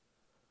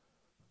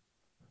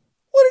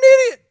 What an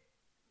idiot.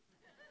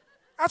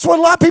 That's what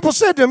a lot of people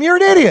said to him. You're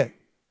an idiot.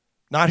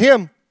 Not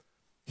him.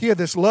 He had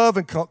this love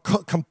and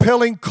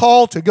compelling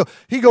call to go.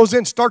 He goes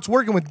in, starts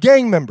working with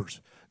gang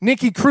members.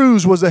 Nicky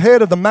Cruz was the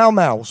head of the Mau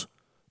Mau's,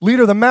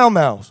 leader of the Mau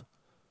Mau's.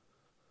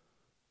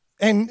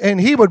 And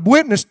he would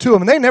witness to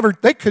them, and they never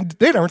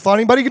thought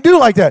anybody could do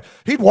like that.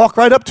 He'd walk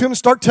right up to him and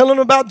start telling them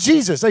about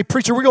Jesus. Hey,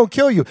 preacher, we're going to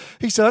kill you.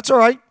 He said, that's all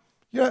right.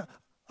 Yeah,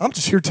 I'm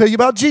just here to tell you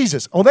about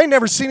Jesus. Oh, they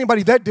never seen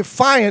anybody that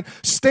defiant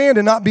stand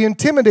and not be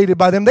intimidated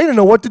by them. They didn't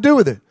know what to do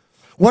with it.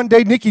 One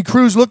day, Nicky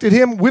Cruz looked at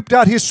him, whipped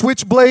out his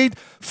switchblade,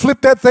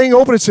 flipped that thing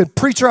open and said,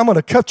 "Preacher, I'm going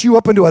to cut you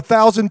up into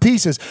 1,000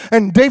 pieces."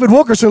 And David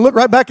Wilkerson looked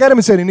right back at him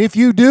and said, "And if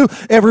you do,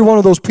 every one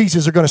of those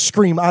pieces are going to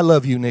scream, 'I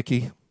love you,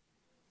 Nicky.'"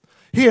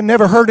 He had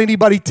never heard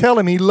anybody tell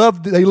him they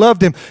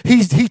loved him.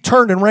 He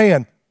turned and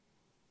ran.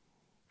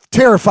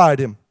 Terrified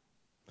him.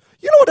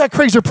 You know what that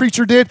crazy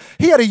preacher did?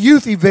 He had a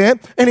youth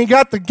event, and he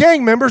got the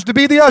gang members to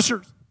be the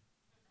ushers.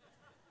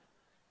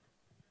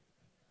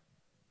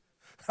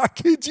 I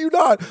kid you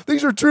not.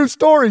 These are true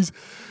stories.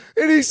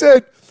 And he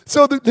said,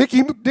 so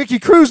Nicky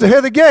Cruz, the head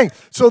of the gang,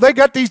 so they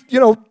got these,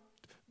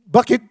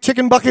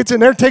 chicken buckets,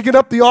 and they're taking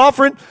up the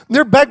offering. And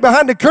they're back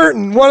behind the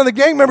curtain. One of the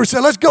gang members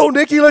said, "Let's go,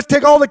 Nicky. Let's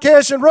take all the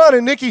cash and run."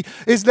 And Nicky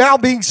is now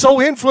being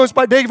so influenced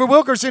by David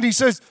Wilkerson. He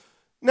says,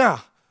 "Nah."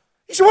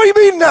 He said, "What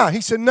do you mean, nah?" He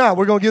said, "Nah,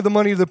 we're going to give the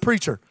money to the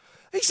preacher."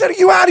 He said, "Are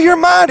you out of your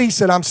mind?" He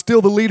said, "I'm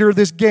still the leader of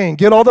this gang.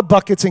 Get all the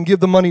buckets and give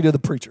the money to the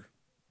preacher."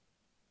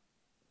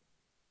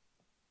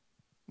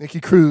 Nicky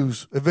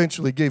Cruz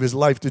eventually gave his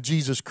life to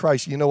Jesus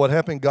Christ. You know what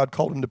happened? God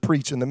called him to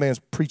preach, and the man's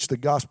preached the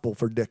gospel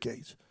for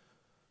decades.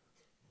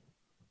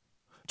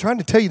 I'm trying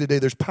to tell you today,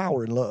 there's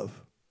power in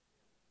love.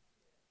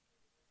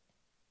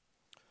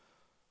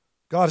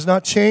 God has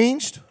not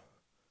changed.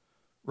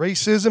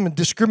 Racism and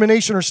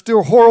discrimination are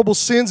still horrible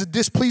sins that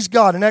displease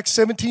God. In Acts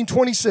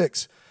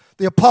 17:26,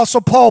 the Apostle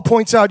Paul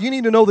points out, you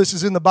need to know this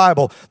is in the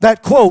Bible,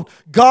 that, quote,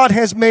 "God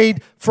has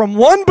made from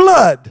one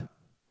blood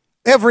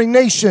every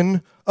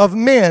nation of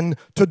men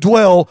to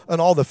dwell on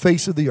all the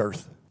face of the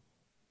earth."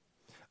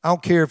 I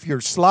don't care if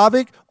you're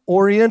Slavic,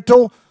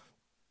 Oriental,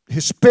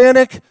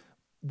 Hispanic,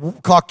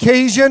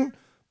 Caucasian,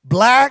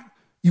 black,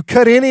 you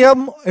cut any of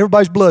them,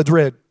 everybody's blood's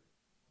red.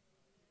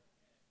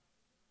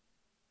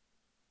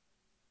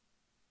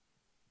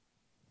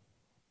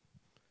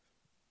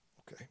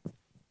 Okay.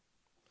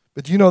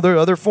 But you know there are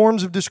other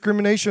forms of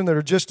discrimination that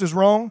are just as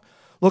wrong.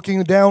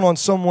 Looking down on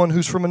someone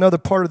who's from another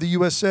part of the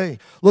USA.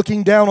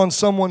 Looking down on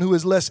someone who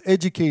is less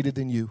educated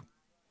than you.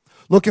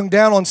 Looking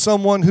down on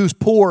someone who's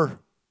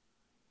poor,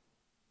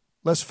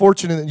 less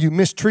fortunate than you,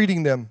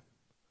 mistreating them.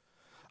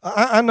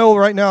 I know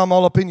right now I'm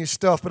all up in your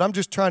stuff, but I'm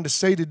just trying to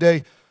say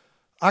today,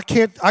 I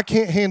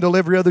can't handle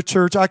every other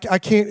church. I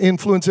can't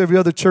influence every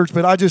other church,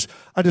 but I just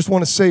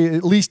want to say,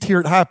 at least here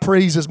at High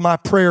Praise, is my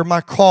prayer, my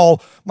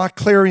call, my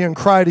clarion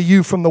cry to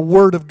you from the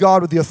Word of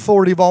God with the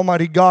authority of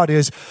Almighty God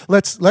is,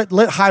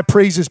 let High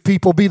Praises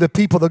people be the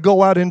people that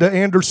go out into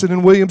Anderson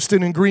and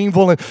Williamston and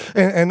Greenville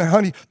and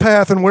Honey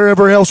Path and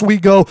wherever else we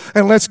go,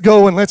 and let's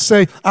go and let's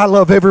say, "I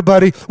love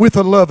everybody with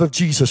the love of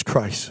Jesus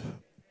Christ."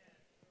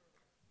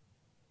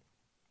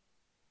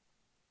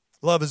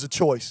 Love is a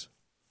choice.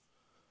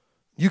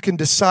 You can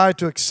decide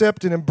to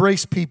accept and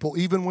embrace people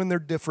even when they're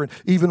different,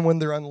 even when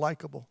they're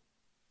unlikable.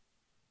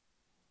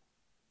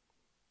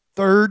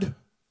 Third,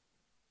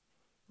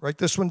 write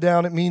this one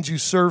down. It means you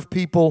serve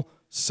people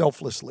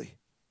selflessly.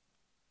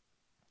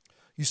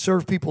 You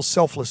serve people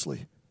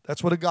selflessly.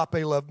 That's what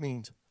agape love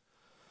means.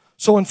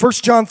 So in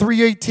 1 John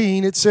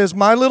 3:18, it says,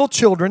 "My little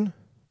children,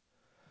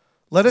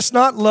 let us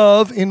not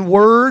love in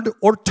word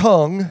or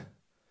tongue,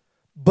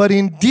 but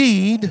in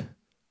deed,"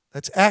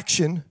 that's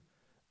action,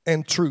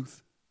 "and truth."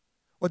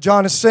 What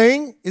John is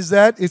saying is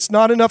that it's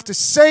not enough to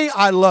say,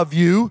 "I love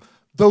you,"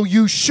 though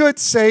you should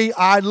say,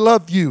 "I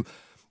love you."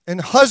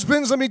 And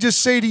husbands, let me just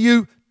say to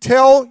you,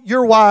 tell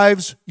your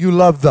wives you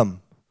love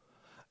them.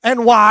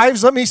 And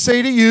wives, let me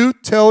say to you,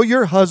 tell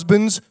your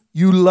husbands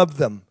you love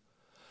them.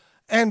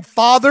 And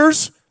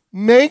fathers,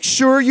 make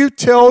sure you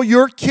tell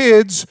your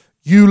kids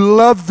you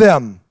love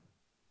them.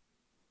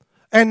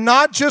 And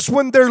not just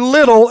when they're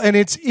little and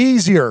it's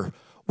easier,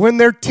 when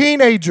they're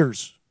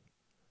teenagers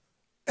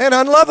and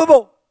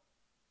unlovable.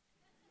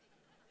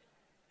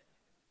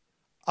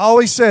 I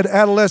always said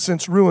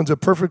adolescence ruins a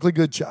perfectly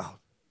good child.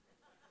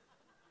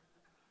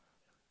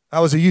 I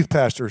was a youth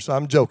pastor, so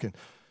I'm joking.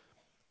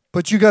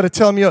 But you got to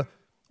tell me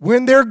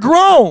when they're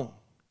grown.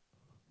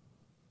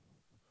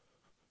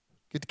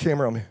 Get the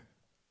camera on me.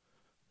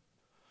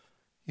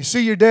 You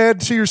see your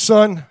dad, see your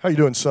son. How you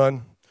doing,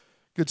 son?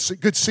 Good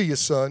to see you,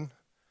 son.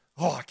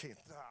 Oh, I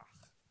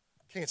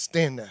can't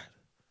stand that.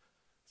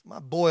 My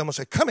boy, I'm going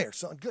to say, "Come here,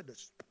 son.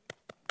 Goodness."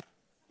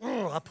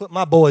 I put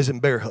my boys in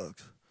bear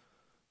hugs.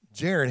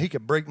 Jaron, he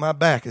could break my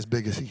back as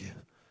big as he is.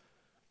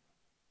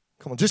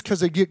 Come on, just because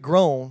they get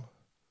grown,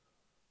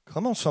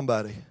 come on,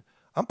 somebody.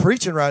 I'm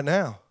preaching right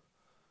now.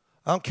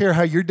 I don't care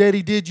how your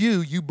daddy did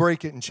you, you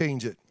break it and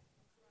change it.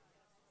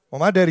 Well,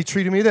 my daddy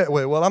treated me that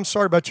way. Well, I'm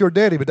sorry about your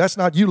daddy, but that's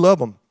not, you love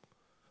him.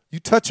 You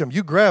touch them,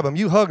 you grab them,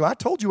 you hug them. I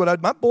told you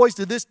my boys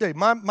to this day,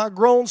 my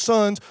grown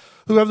sons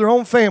who have their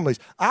own families,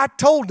 I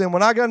told them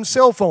when I got them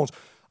cell phones,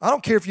 I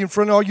don't care if you're in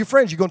front of all your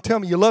friends, you're going to tell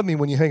me you love me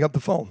when you hang up the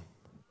phone.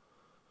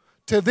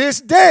 To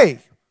this day,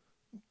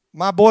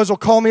 my boys will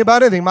call me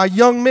about anything. My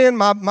young men,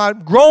 my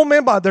grown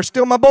men, they're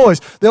still my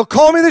boys. They'll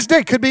call me this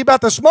day. Could be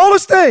about the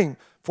smallest thing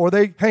before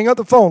they hang up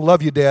the phone.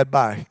 "Love you, Dad.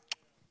 Bye."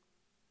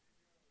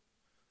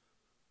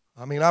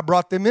 I mean, I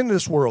brought them into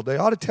this world. They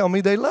ought to tell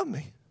me they love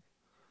me.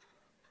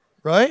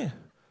 Right?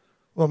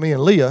 Well, me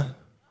and Leah,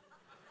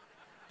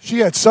 she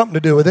had something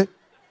to do with it.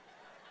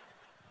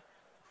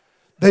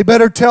 they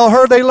better tell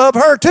her they love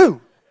her too.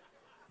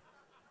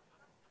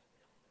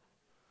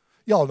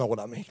 Y'all know what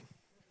I mean.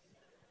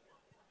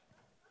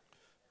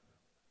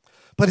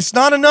 But it's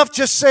not enough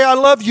just say I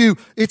love you.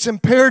 It's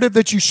imperative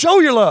that you show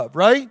your love,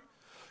 right?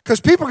 Because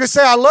people can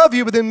say I love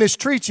you but then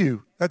mistreat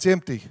you. That's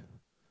empty.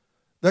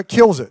 That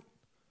kills it.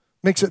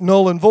 Makes it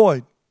null and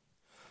void.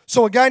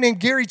 So a guy named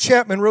Gary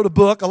Chapman wrote a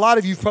book. A lot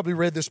of you have probably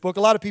read this book.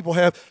 A lot of people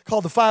have,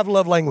 called The 5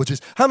 Love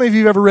Languages. How many of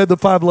you have ever read The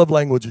 5 Love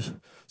Languages?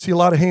 See a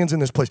lot of hands in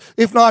this place.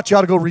 If not, you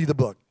ought to go read the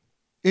book.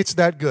 It's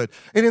that good.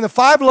 And in The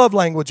 5 Love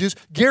Languages,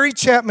 Gary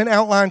Chapman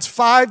outlines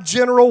 5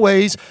 general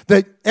ways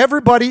that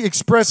everybody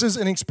expresses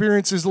and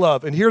experiences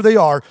love. And here they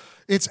are.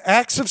 It's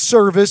acts of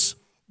service,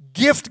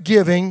 gift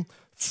giving,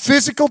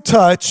 physical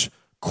touch,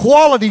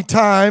 quality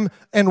time,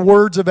 and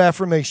words of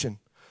affirmation.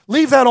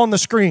 Leave that on the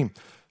screen,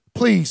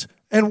 please.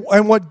 And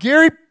what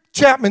Gary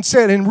Chapman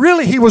said, and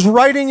really he was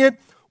writing it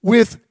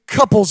with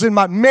couples in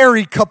mind,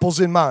 married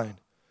couples in mind.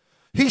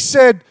 He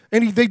said,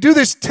 and they do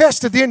this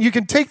test at the end. You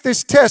can take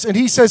this test, and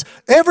he says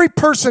every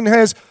person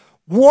has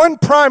one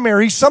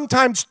primary,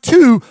 sometimes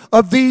 2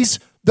 of these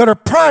that are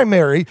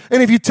primary.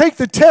 And if you take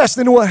the test,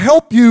 then it will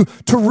help you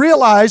to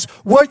realize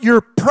what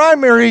your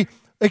primary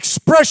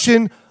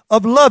expression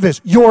of love is,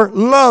 your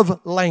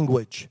love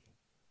language.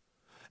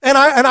 And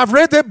I've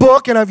read that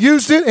book, and I've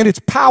used it, and it's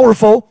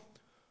powerful.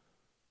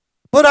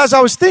 But as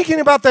I was thinking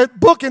about that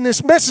book and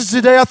this message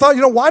today, I thought,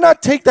 why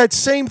not take that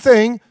same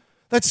thing,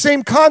 that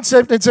same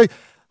concept, and say,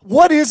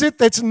 what is it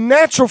that's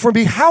natural for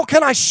me? How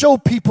can I show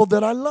people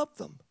that I love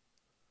them?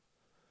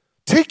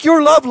 Take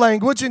your love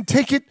language and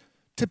take it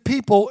to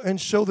people and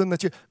show them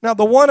that you... Now,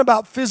 the one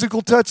about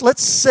physical touch,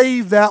 let's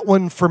save that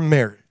one for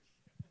marriage.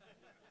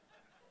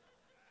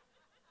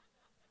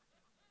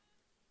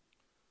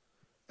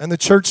 And the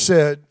church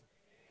said,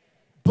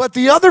 but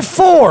the other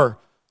 4...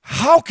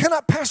 How can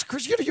I, Pastor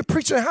Chris, you're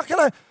preaching, how can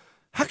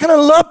I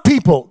love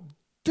people?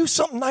 Do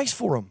something nice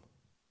for them.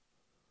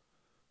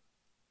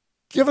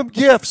 Give them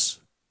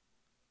gifts.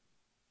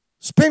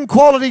 Spend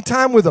quality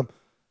time with them.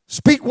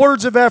 Speak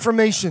words of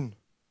affirmation.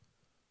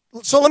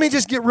 So let me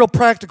just get real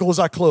practical as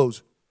I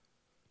close.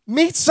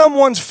 Meet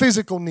someone's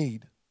physical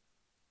need.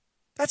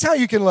 That's how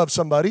you can love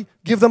somebody.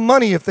 Give them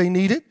money if they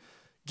need it.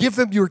 Give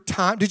them your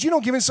time. Did you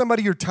know giving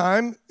somebody your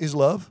time is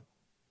love?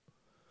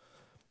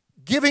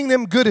 Giving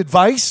them good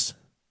advice.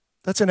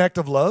 That's an act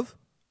of love.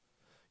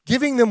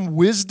 Giving them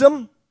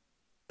wisdom,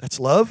 that's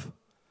love.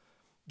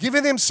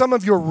 Giving them some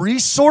of your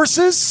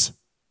resources,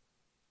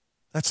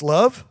 that's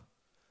love.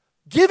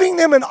 Giving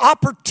them an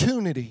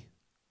opportunity.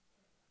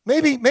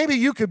 Maybe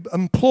you could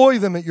employ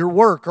them at your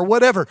work or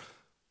whatever.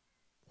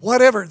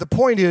 Whatever. The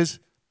point is,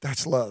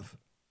 that's love.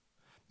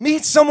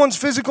 Meet someone's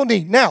physical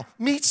need. Now,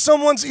 meet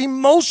someone's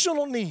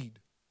emotional need.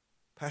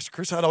 Pastor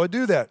Chris, how do I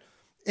do that?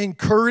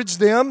 Encourage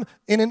them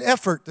in an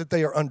effort that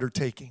they are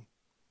undertaking.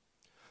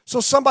 So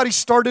somebody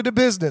started a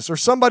business or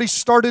somebody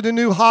started a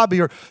new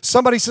hobby or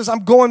somebody says,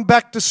 I'm going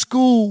back to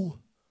school.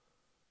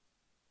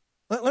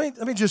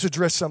 Let me just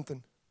address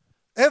something.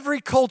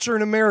 Every culture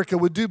in America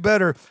would do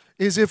better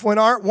is if when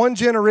our one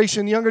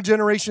generation, younger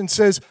generation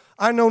says,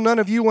 I know none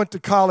of you went to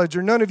college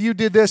or none of you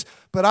did this,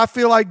 but I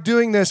feel like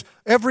doing this.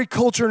 Every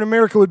culture in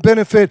America would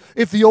benefit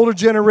if the older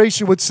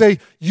generation would say,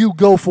 you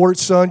go for it,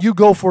 son, you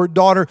go for it,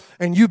 daughter,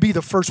 and you be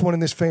the first one in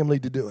this family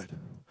to do it.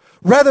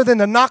 Rather than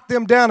to knock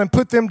them down and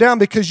put them down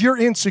because you're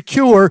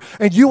insecure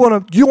and you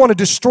want to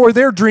destroy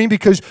their dream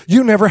because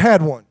you never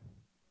had one.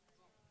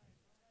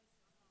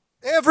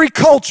 Every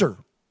culture,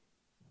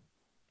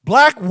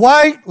 black,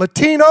 white,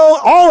 Latino,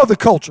 all of the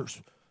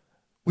cultures,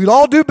 we'd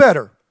all do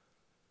better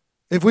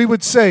if we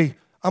would say,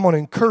 I'm going to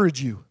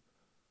encourage you.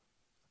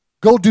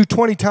 Go do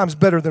 20 times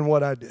better than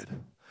what I did.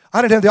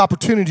 I didn't have the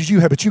opportunities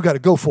you had, but you got to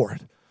go for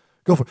it.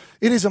 Go for it.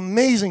 It is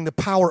amazing the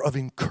power of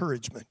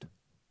encouragement.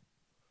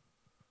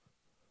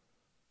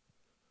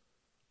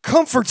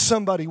 Comfort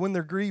somebody when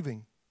they're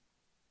grieving.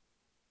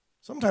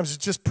 Sometimes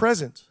it's just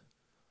presence.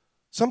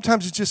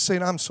 Sometimes it's just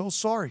saying, I'm so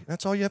sorry.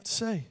 That's all you have to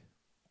say.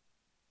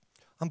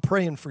 I'm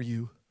praying for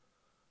you.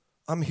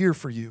 I'm here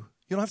for you.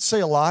 You don't have to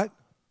say a lot.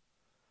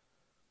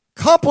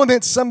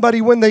 Compliment somebody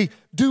when they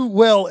do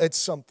well at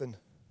something.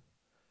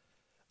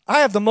 I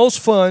have the most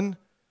fun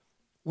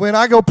when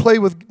I go play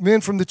with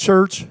men from the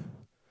church.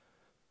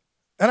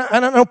 And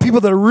I know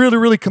people that are really,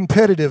 really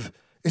competitive.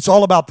 It's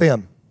all about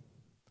them.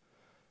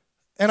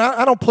 And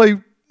I don't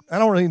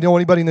really know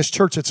anybody in this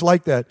church that's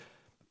like that.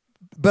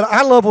 But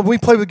I love when we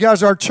play with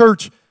guys at our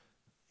church.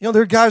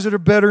 There are guys that are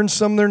better and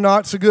some they're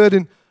not so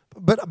good.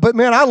 But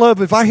man, I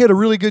love if I hit a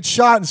really good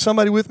shot and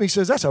somebody with me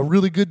says, that's a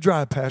really good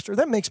drive, Pastor.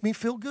 That makes me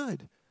feel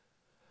good.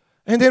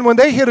 And then when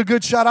they hit a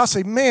good shot, I'll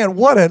say, man,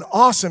 what an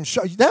awesome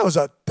shot. That was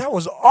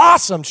an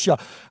awesome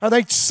shot. And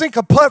they sink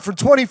a putt from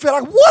 20 feet.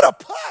 Like, what a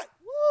putt.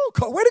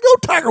 Woo, way to go,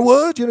 Tiger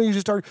Woods. You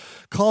just start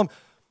calling.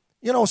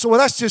 So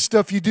that's just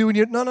stuff you do.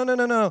 And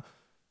no.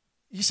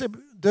 You said,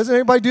 doesn't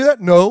everybody do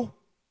that? No.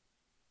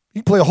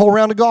 You play a whole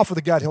round of golf with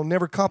a guy, he'll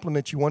never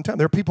compliment you one time.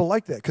 There are people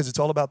like that because it's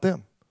all about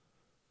them.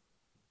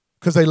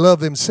 Because they love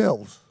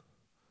themselves.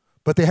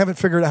 But they haven't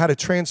figured out how to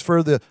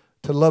transfer the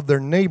to love their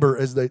neighbor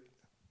as they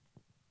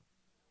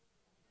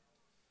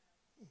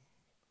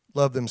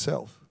love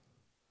themselves.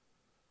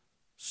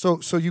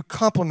 So you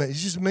compliment.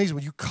 It's just amazing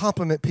when you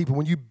compliment people,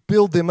 when you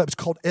build them up. It's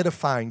called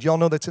edifying. Do y'all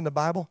know that's in the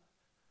Bible?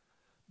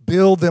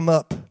 Build them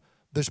up.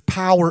 There's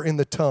power in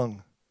the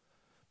tongue.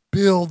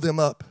 Build them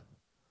up.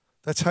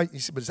 That's how you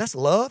see. But that's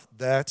love?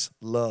 That's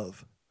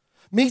love.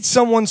 Meet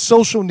someone's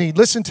social need.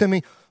 Listen to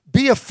me.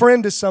 Be a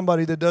friend to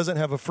somebody that doesn't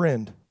have a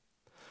friend.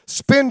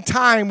 Spend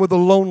time with a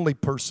lonely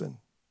person.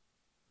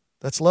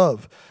 That's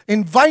love.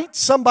 Invite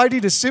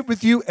somebody to sit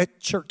with you at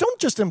church. Don't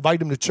just invite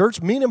them to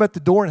church. Meet them at the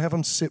door and have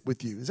them sit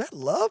with you. Is that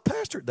love,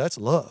 Pastor? That's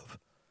love.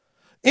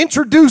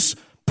 Introduce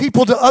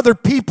people to other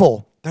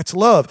people. That's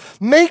love.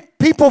 Make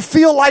people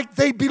feel like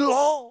they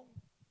belong.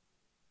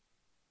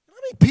 How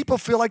many people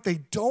feel like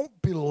they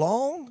don't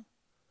belong?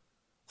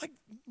 Like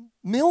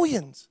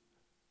millions.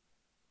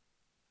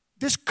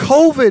 This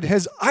COVID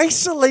has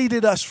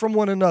isolated us from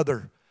one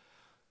another.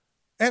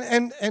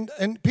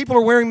 And people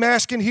are wearing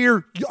masks in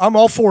here. I'm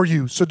all for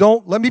you. So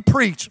don't let me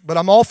preach, but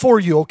I'm all for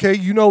you, okay?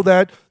 You know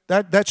that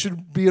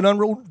should be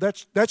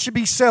that should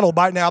be settled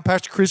by now.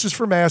 Pastor Chris is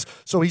for masks,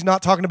 so he's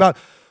not talking about.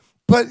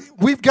 But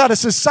we've got a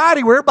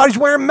society where everybody's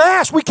wearing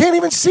masks. We can't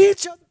even see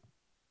each other.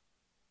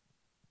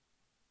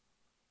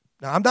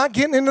 Now, I'm not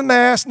getting into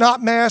mask,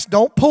 not mask.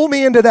 Don't pull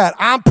me into that.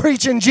 I'm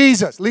preaching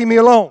Jesus. Leave me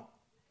alone.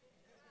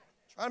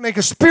 Trying to make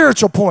a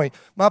spiritual point.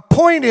 My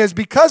point is,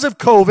 because of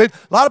COVID,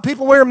 a lot of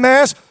people wear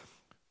masks.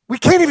 We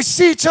can't even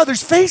see each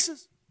other's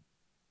faces.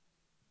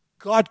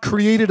 God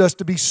created us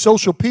to be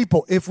social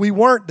people. If we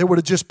weren't, there would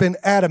have just been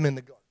Adam in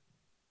the garden.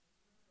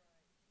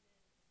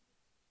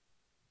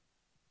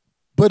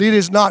 But it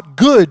is not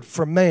good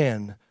for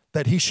man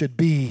that he should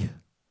be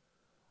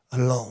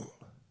alone.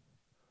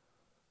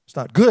 It's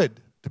not good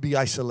to be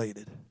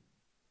isolated.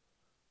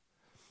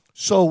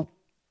 So,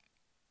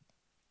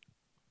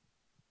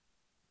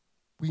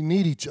 we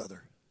need each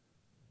other.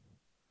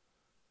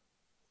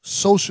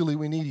 Socially,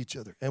 we need each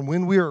other. And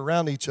when we're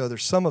around each other,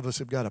 some of us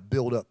have got to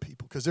build up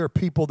people. Because there are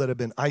people that have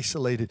been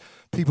isolated,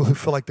 people who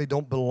feel like they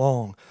don't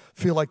belong,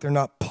 feel like they're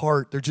not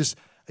part. They're just,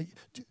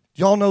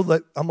 y'all know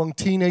that among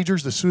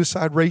teenagers, the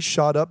suicide rate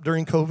shot up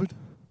during COVID?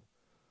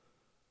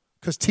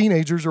 Because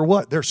teenagers are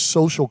what? They're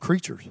social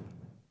creatures.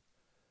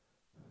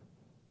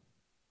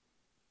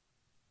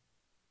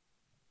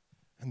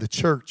 And the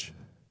church,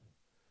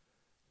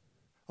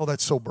 oh,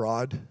 that's so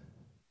broad.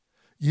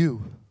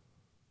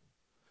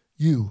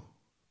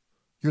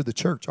 You're the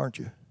church, aren't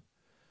you?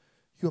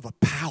 You have a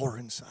power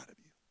inside of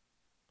you.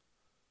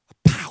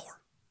 A power.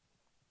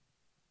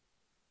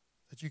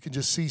 That you can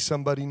just see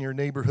somebody in your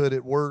neighborhood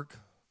at work,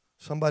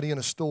 somebody in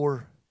a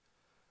store.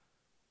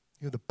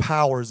 You have the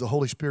power, as the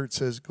Holy Spirit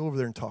says, go over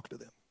there and talk to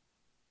them.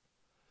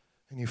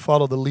 And you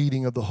follow the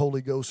leading of the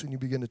Holy Ghost and you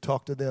begin to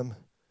talk to them.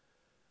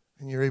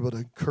 And you're able to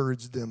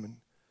encourage them and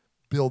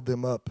build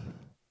them up.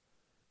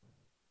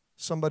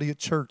 Somebody at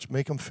church,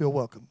 make them feel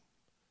welcome.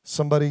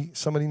 Somebody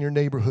in your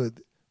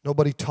neighborhood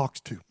nobody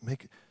talks to.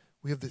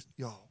 We have this,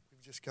 y'all.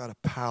 We've just got a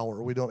power.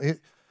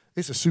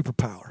 It's a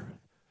superpower.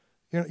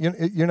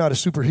 You're not a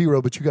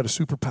superhero, but you got a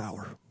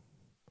superpower.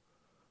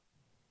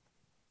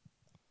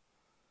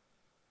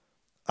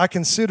 I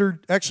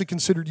actually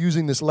considered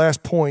using this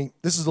last point.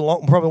 This is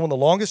probably one of the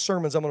longest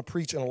sermons I'm going to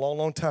preach in a long,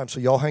 long time.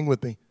 So y'all hang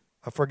with me.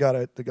 I forgot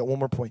I got one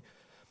more point.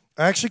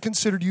 I actually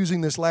considered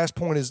using this last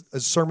point as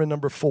sermon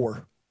number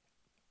 4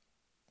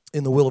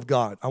 in the will of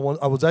God. I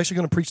was actually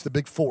going to preach the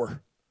big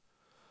 4.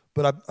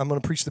 But I'm going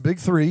to preach the big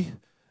 3,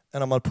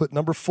 and I'm going to put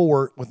number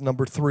 4 with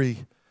number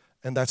 3,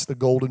 and that's the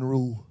golden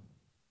rule.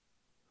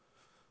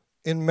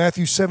 In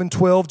Matthew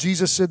 7:12,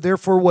 Jesus said,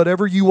 "Therefore,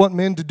 whatever you want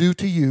men to do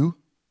to you,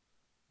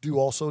 do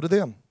also to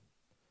them.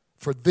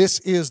 For this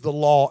is the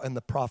law and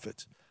the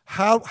prophets."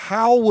 How,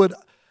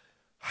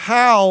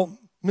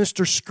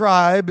 Mr.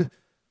 Scribe,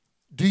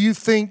 do you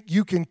think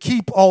you can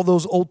keep all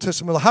those Old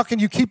Testament laws? How can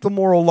you keep the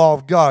moral law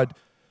of God?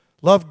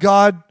 Love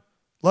God,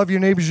 love your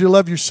neighbors, you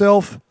love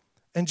yourself.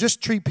 And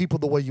just treat people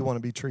the way you want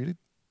to be treated.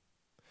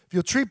 If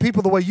you'll treat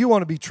people the way you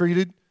want to be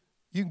treated,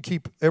 you can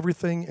keep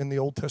everything in the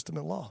Old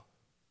Testament law.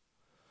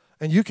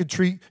 And you can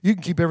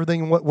keep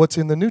everything in what's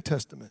in the New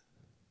Testament.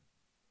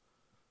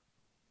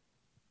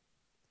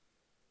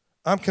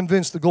 I'm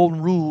convinced the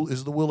golden rule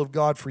is the will of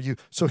God for you.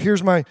 So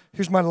here's my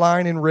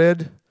line in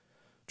red.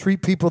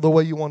 Treat people the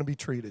way you want to be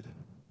treated.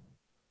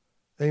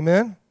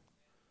 Amen?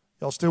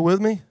 Y'all still with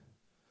me?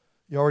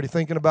 You already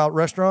thinking about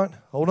restaurant?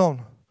 Hold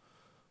on.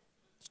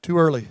 It's too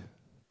early.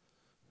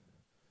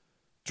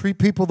 Treat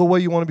people the way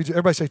you want to be treated.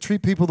 Everybody say,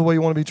 treat people the way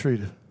you want to be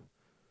treated.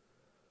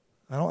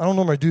 I don't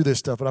normally do this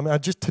stuff, but I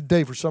just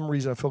today, for some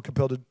reason, I felt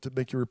compelled to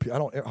make you repeat. I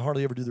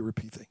hardly ever do the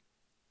repeat thing.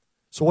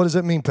 So what does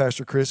that mean,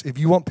 Pastor Chris? If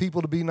you want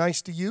people to be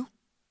nice to you,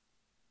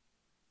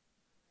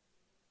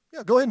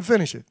 yeah, go ahead and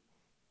finish it.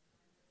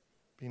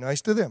 Be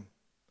nice to them.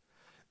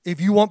 If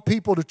you want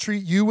people to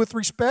treat you with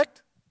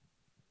respect,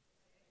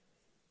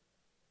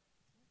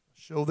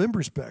 show them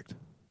respect.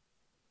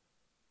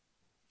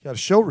 You got to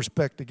show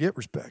respect to get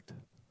respect.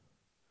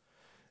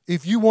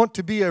 If you want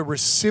to be a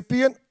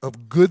recipient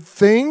of good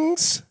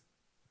things,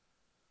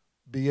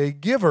 be a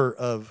giver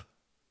of.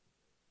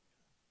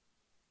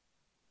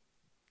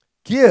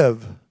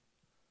 Give,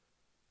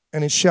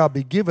 and it shall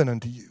be given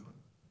unto you.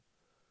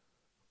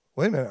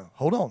 Wait a minute.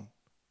 Hold on.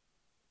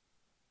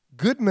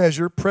 Good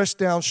measure, pressed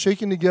down,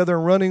 shaken together,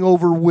 and running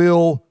over,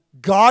 will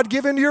God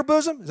give into your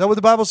bosom? Is that what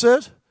the Bible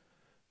says?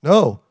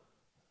 No.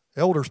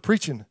 Elder's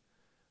preaching.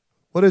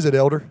 What is it,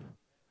 elder?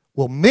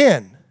 Will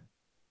men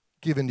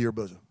give into your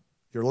bosom,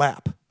 your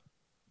lap?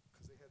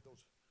 Because they had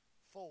those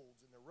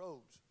folds in their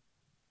robes.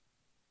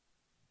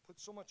 Put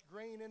so much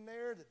grain in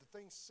there that the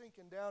thing's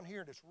sinking down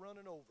here and it's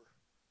running over.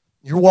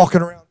 You're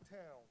walking around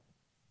town,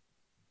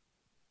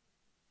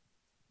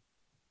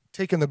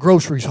 taking the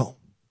groceries home.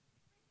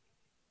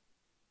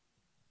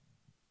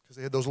 Because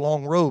they had those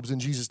long robes in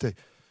Jesus' day.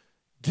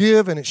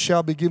 Give, and it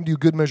shall be given to you.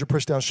 Good measure,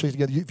 pressed down, shaken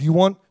together. If you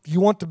want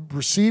to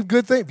receive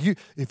good things,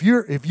 if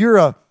you're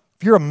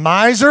a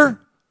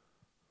miser,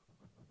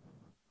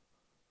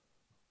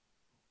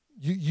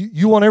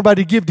 you want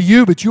everybody to give to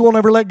you, but you won't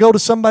ever let go to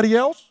somebody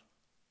else.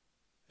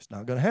 It's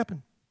not going to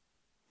happen.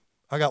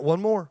 I got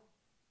one more.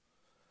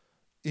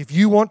 If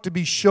you want to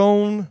be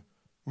shown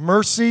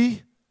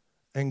mercy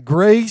and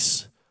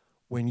grace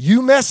when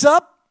you mess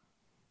up,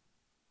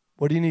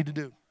 what do you need to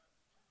do?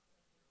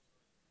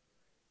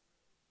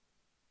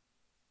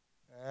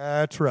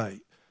 That's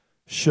right.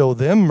 Show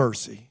them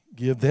mercy.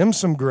 Give them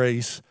some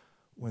grace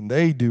when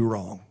they do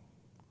wrong.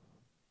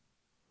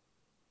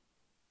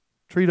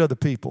 Treat other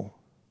people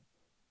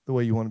the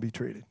way you want to be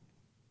treated.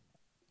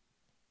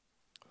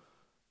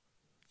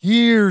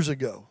 Years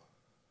ago,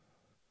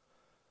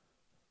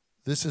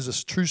 this is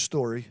a true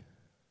story.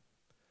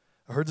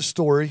 I heard the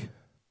story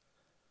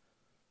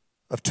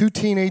of two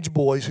teenage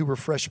boys who were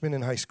freshmen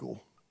in high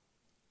school.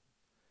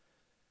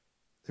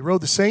 They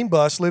rode the same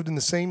bus, lived in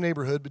the same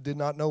neighborhood, but did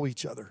not know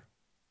each other.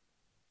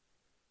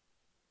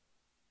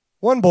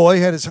 One boy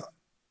had his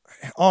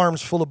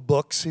arms full of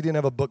books. He didn't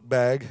have a book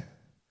bag.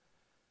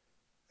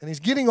 And he's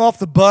getting off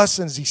the bus,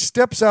 and as he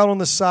steps out on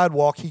the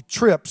sidewalk, he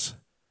trips,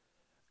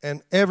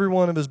 and every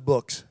one of his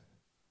books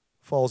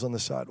falls on the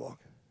sidewalk.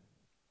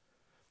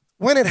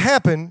 When it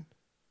happened,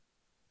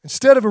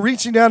 instead of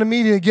reaching down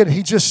immediately and getting it,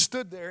 he just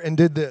stood there and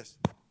did this.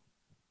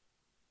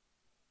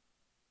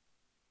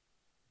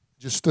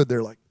 Just stood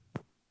there like.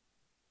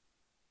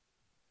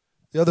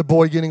 The other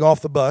boy getting off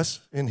the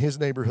bus in his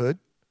neighborhood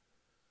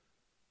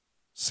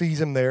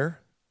sees him there.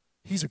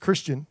 He's a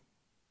Christian,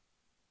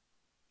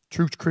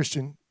 true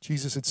Christian.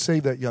 Jesus had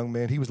saved that young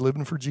man. He was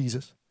living for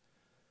Jesus.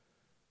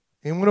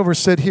 And went over and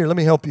said, "Here, let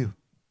me help you."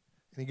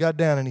 And he got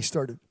down and he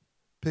started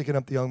picking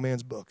up the young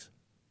man's books.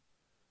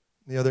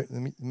 The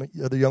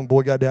other young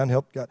boy got down,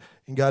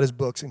 and got his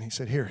books, and he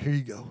said, here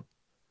you go.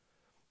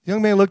 The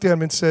young man looked at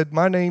him and said,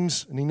 "My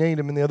name's," and he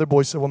named him, and the other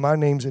boy said, "Well, my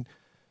name's," and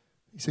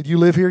he said, "You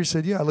live here?" He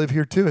said, "Yeah, I live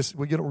here too." I said,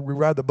 we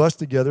ride the bus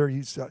together.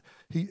 And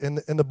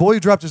the boy who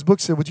dropped his book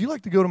said, "Would you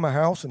like to go to my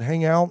house and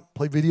hang out,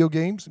 play video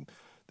games?" And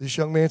this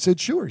young man said,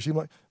 "Sure." He seemed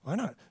like, "Why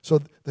not?" So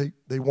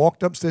they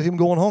walked up, instead of him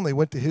going home, they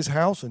went to his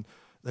house, and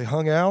they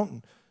hung out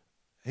and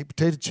ate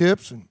potato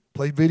chips and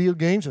played video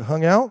games and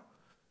hung out.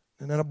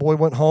 And then a boy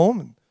went home,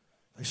 and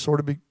they sort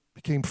of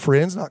became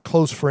friends, not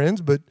close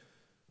friends, but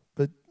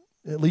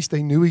at least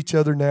they knew each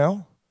other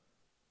now.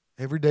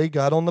 Every day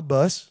got on the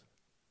bus.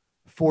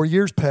 4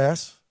 years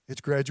pass.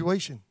 It's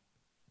graduation.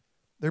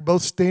 They're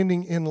both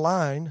standing in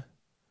line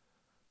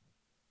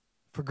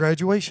for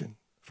graduation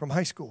from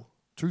high school.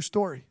 True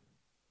story.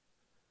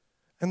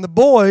 And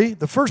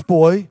the first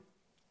boy,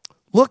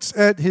 looks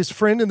at his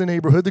friend in the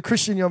neighborhood, the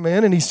Christian young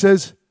man, and he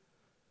says,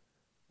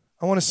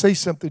 "I want to say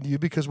something to you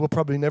because we'll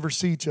probably never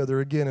see each other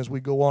again as we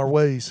go our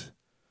ways."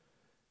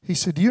 He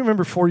said, "Do you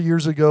remember 4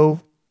 years ago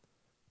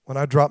when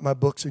I dropped my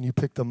books and you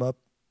picked them up?"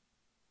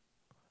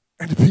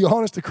 And to be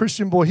honest, the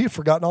Christian boy, he had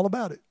forgotten all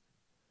about it.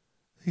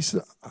 He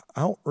said,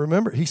 "I don't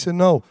remember." He said,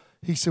 "No."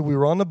 He said, "We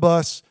were on the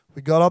bus.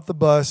 We got off the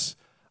bus.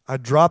 I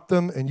dropped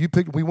them and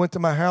we went to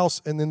my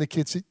house, and then the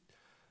kids said,"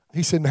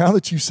 he said, "Now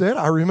that you said,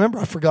 I remember.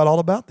 I forgot all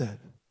about that."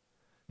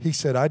 He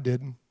said, "I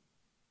didn't."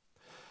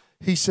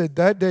 He said,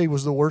 "That day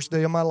was the worst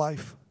day of my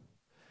life."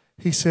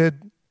 He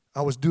said,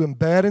 "I was doing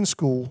bad in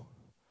school.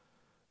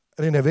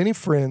 I didn't have any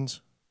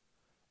friends.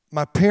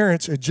 My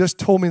parents had just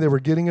told me they were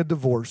getting a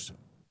divorce."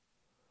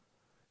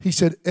 He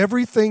said,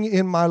 "Everything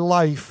in my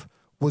life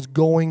was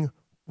going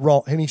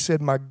wrong." And he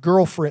said, "My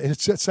girlfriend," and it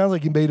sounds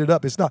like he made it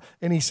up. It's not.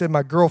 And he said,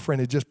 "My girlfriend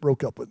had just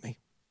broke up with me."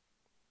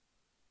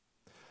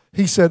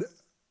 He said,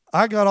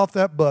 "I got off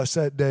that bus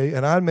that day,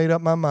 and I made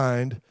up my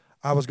mind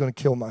I was going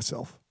to kill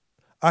myself.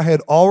 I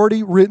had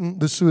already written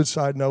the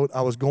suicide note.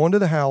 I was going to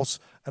the house,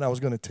 and I was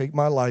going to take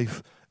my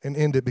life and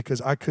end it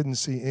because I couldn't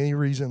see any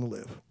reason to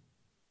live."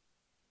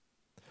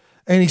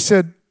 And he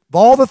said, of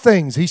all the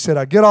things, he said,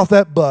 I get off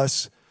that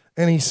bus,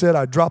 and he said,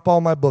 I drop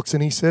all my books.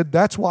 And he said,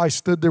 that's why I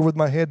stood there with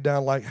my head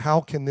down like,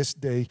 how can this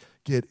day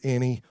get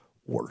any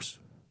worse?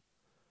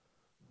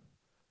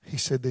 He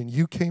said, then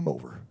you came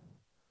over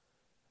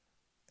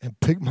and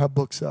picked my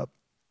books up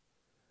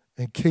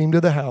and came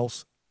to the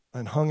house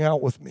and hung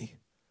out with me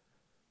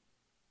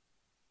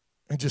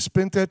and just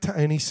spent that time.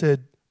 And he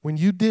said, when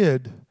you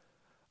did,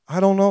 I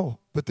don't know,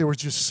 but there was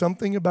just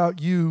something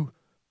about you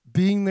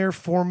being there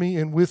for me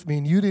and with me,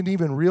 and you didn't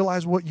even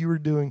realize what you were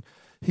doing.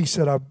 He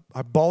said,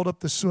 I balled up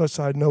the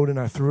suicide note and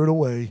I threw it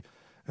away,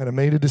 and I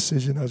made a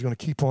decision I was going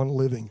to keep on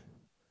living.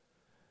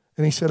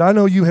 And he said, I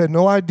know you had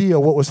no idea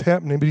what was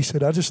happening, but he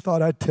said, I just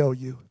thought I'd tell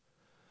you.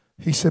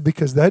 He said,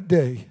 because that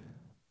day,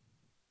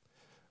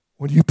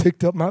 when you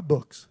picked up my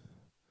books,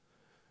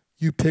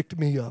 you picked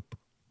me up.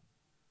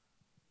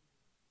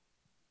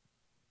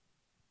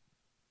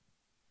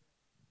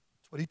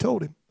 That's what he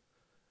told him.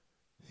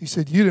 He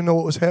said, you didn't know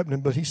what was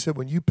happening, but he said,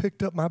 when you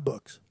picked up my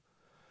books,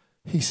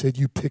 he said,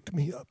 you picked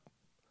me up.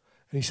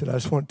 And he said, I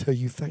just want to tell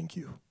you thank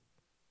you.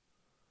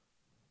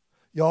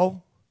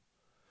 Y'all,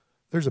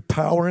 there's a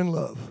power in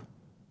love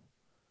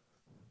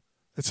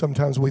that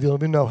sometimes we don't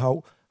even know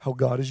how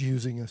God is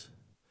using us.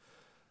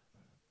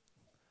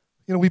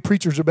 You know, we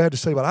preachers are bad to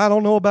say, well, I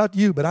don't know about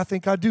you, but I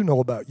think I do know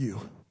about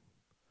you.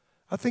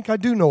 I think I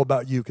do know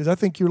about you because I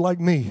think you're like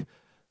me.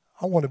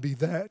 I want to be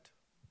that.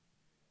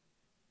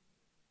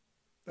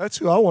 That's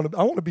who I want to.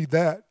 I want to be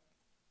that.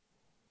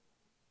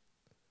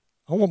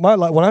 I want my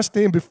life. When I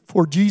stand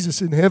before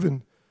Jesus in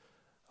heaven,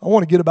 I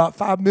want to get about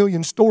 5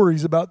 million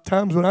stories about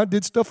times when I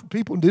did stuff for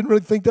people and didn't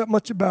really think that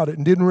much about it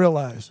and didn't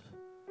realize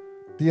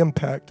the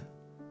impact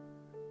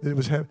that it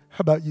was having.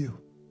 How about you?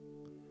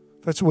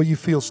 If that's the way you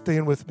feel,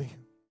 stand with me.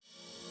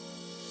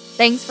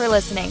 Thanks for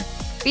listening.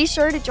 Be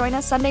sure to join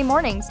us Sunday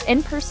mornings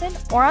in person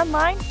or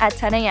online at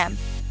 10 a.m.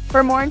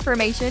 For more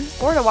information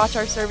or to watch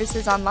our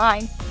services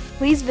online,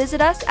 please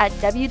visit us at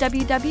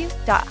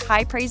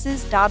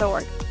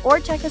www.highpraises.org or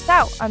check us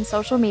out on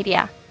social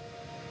media.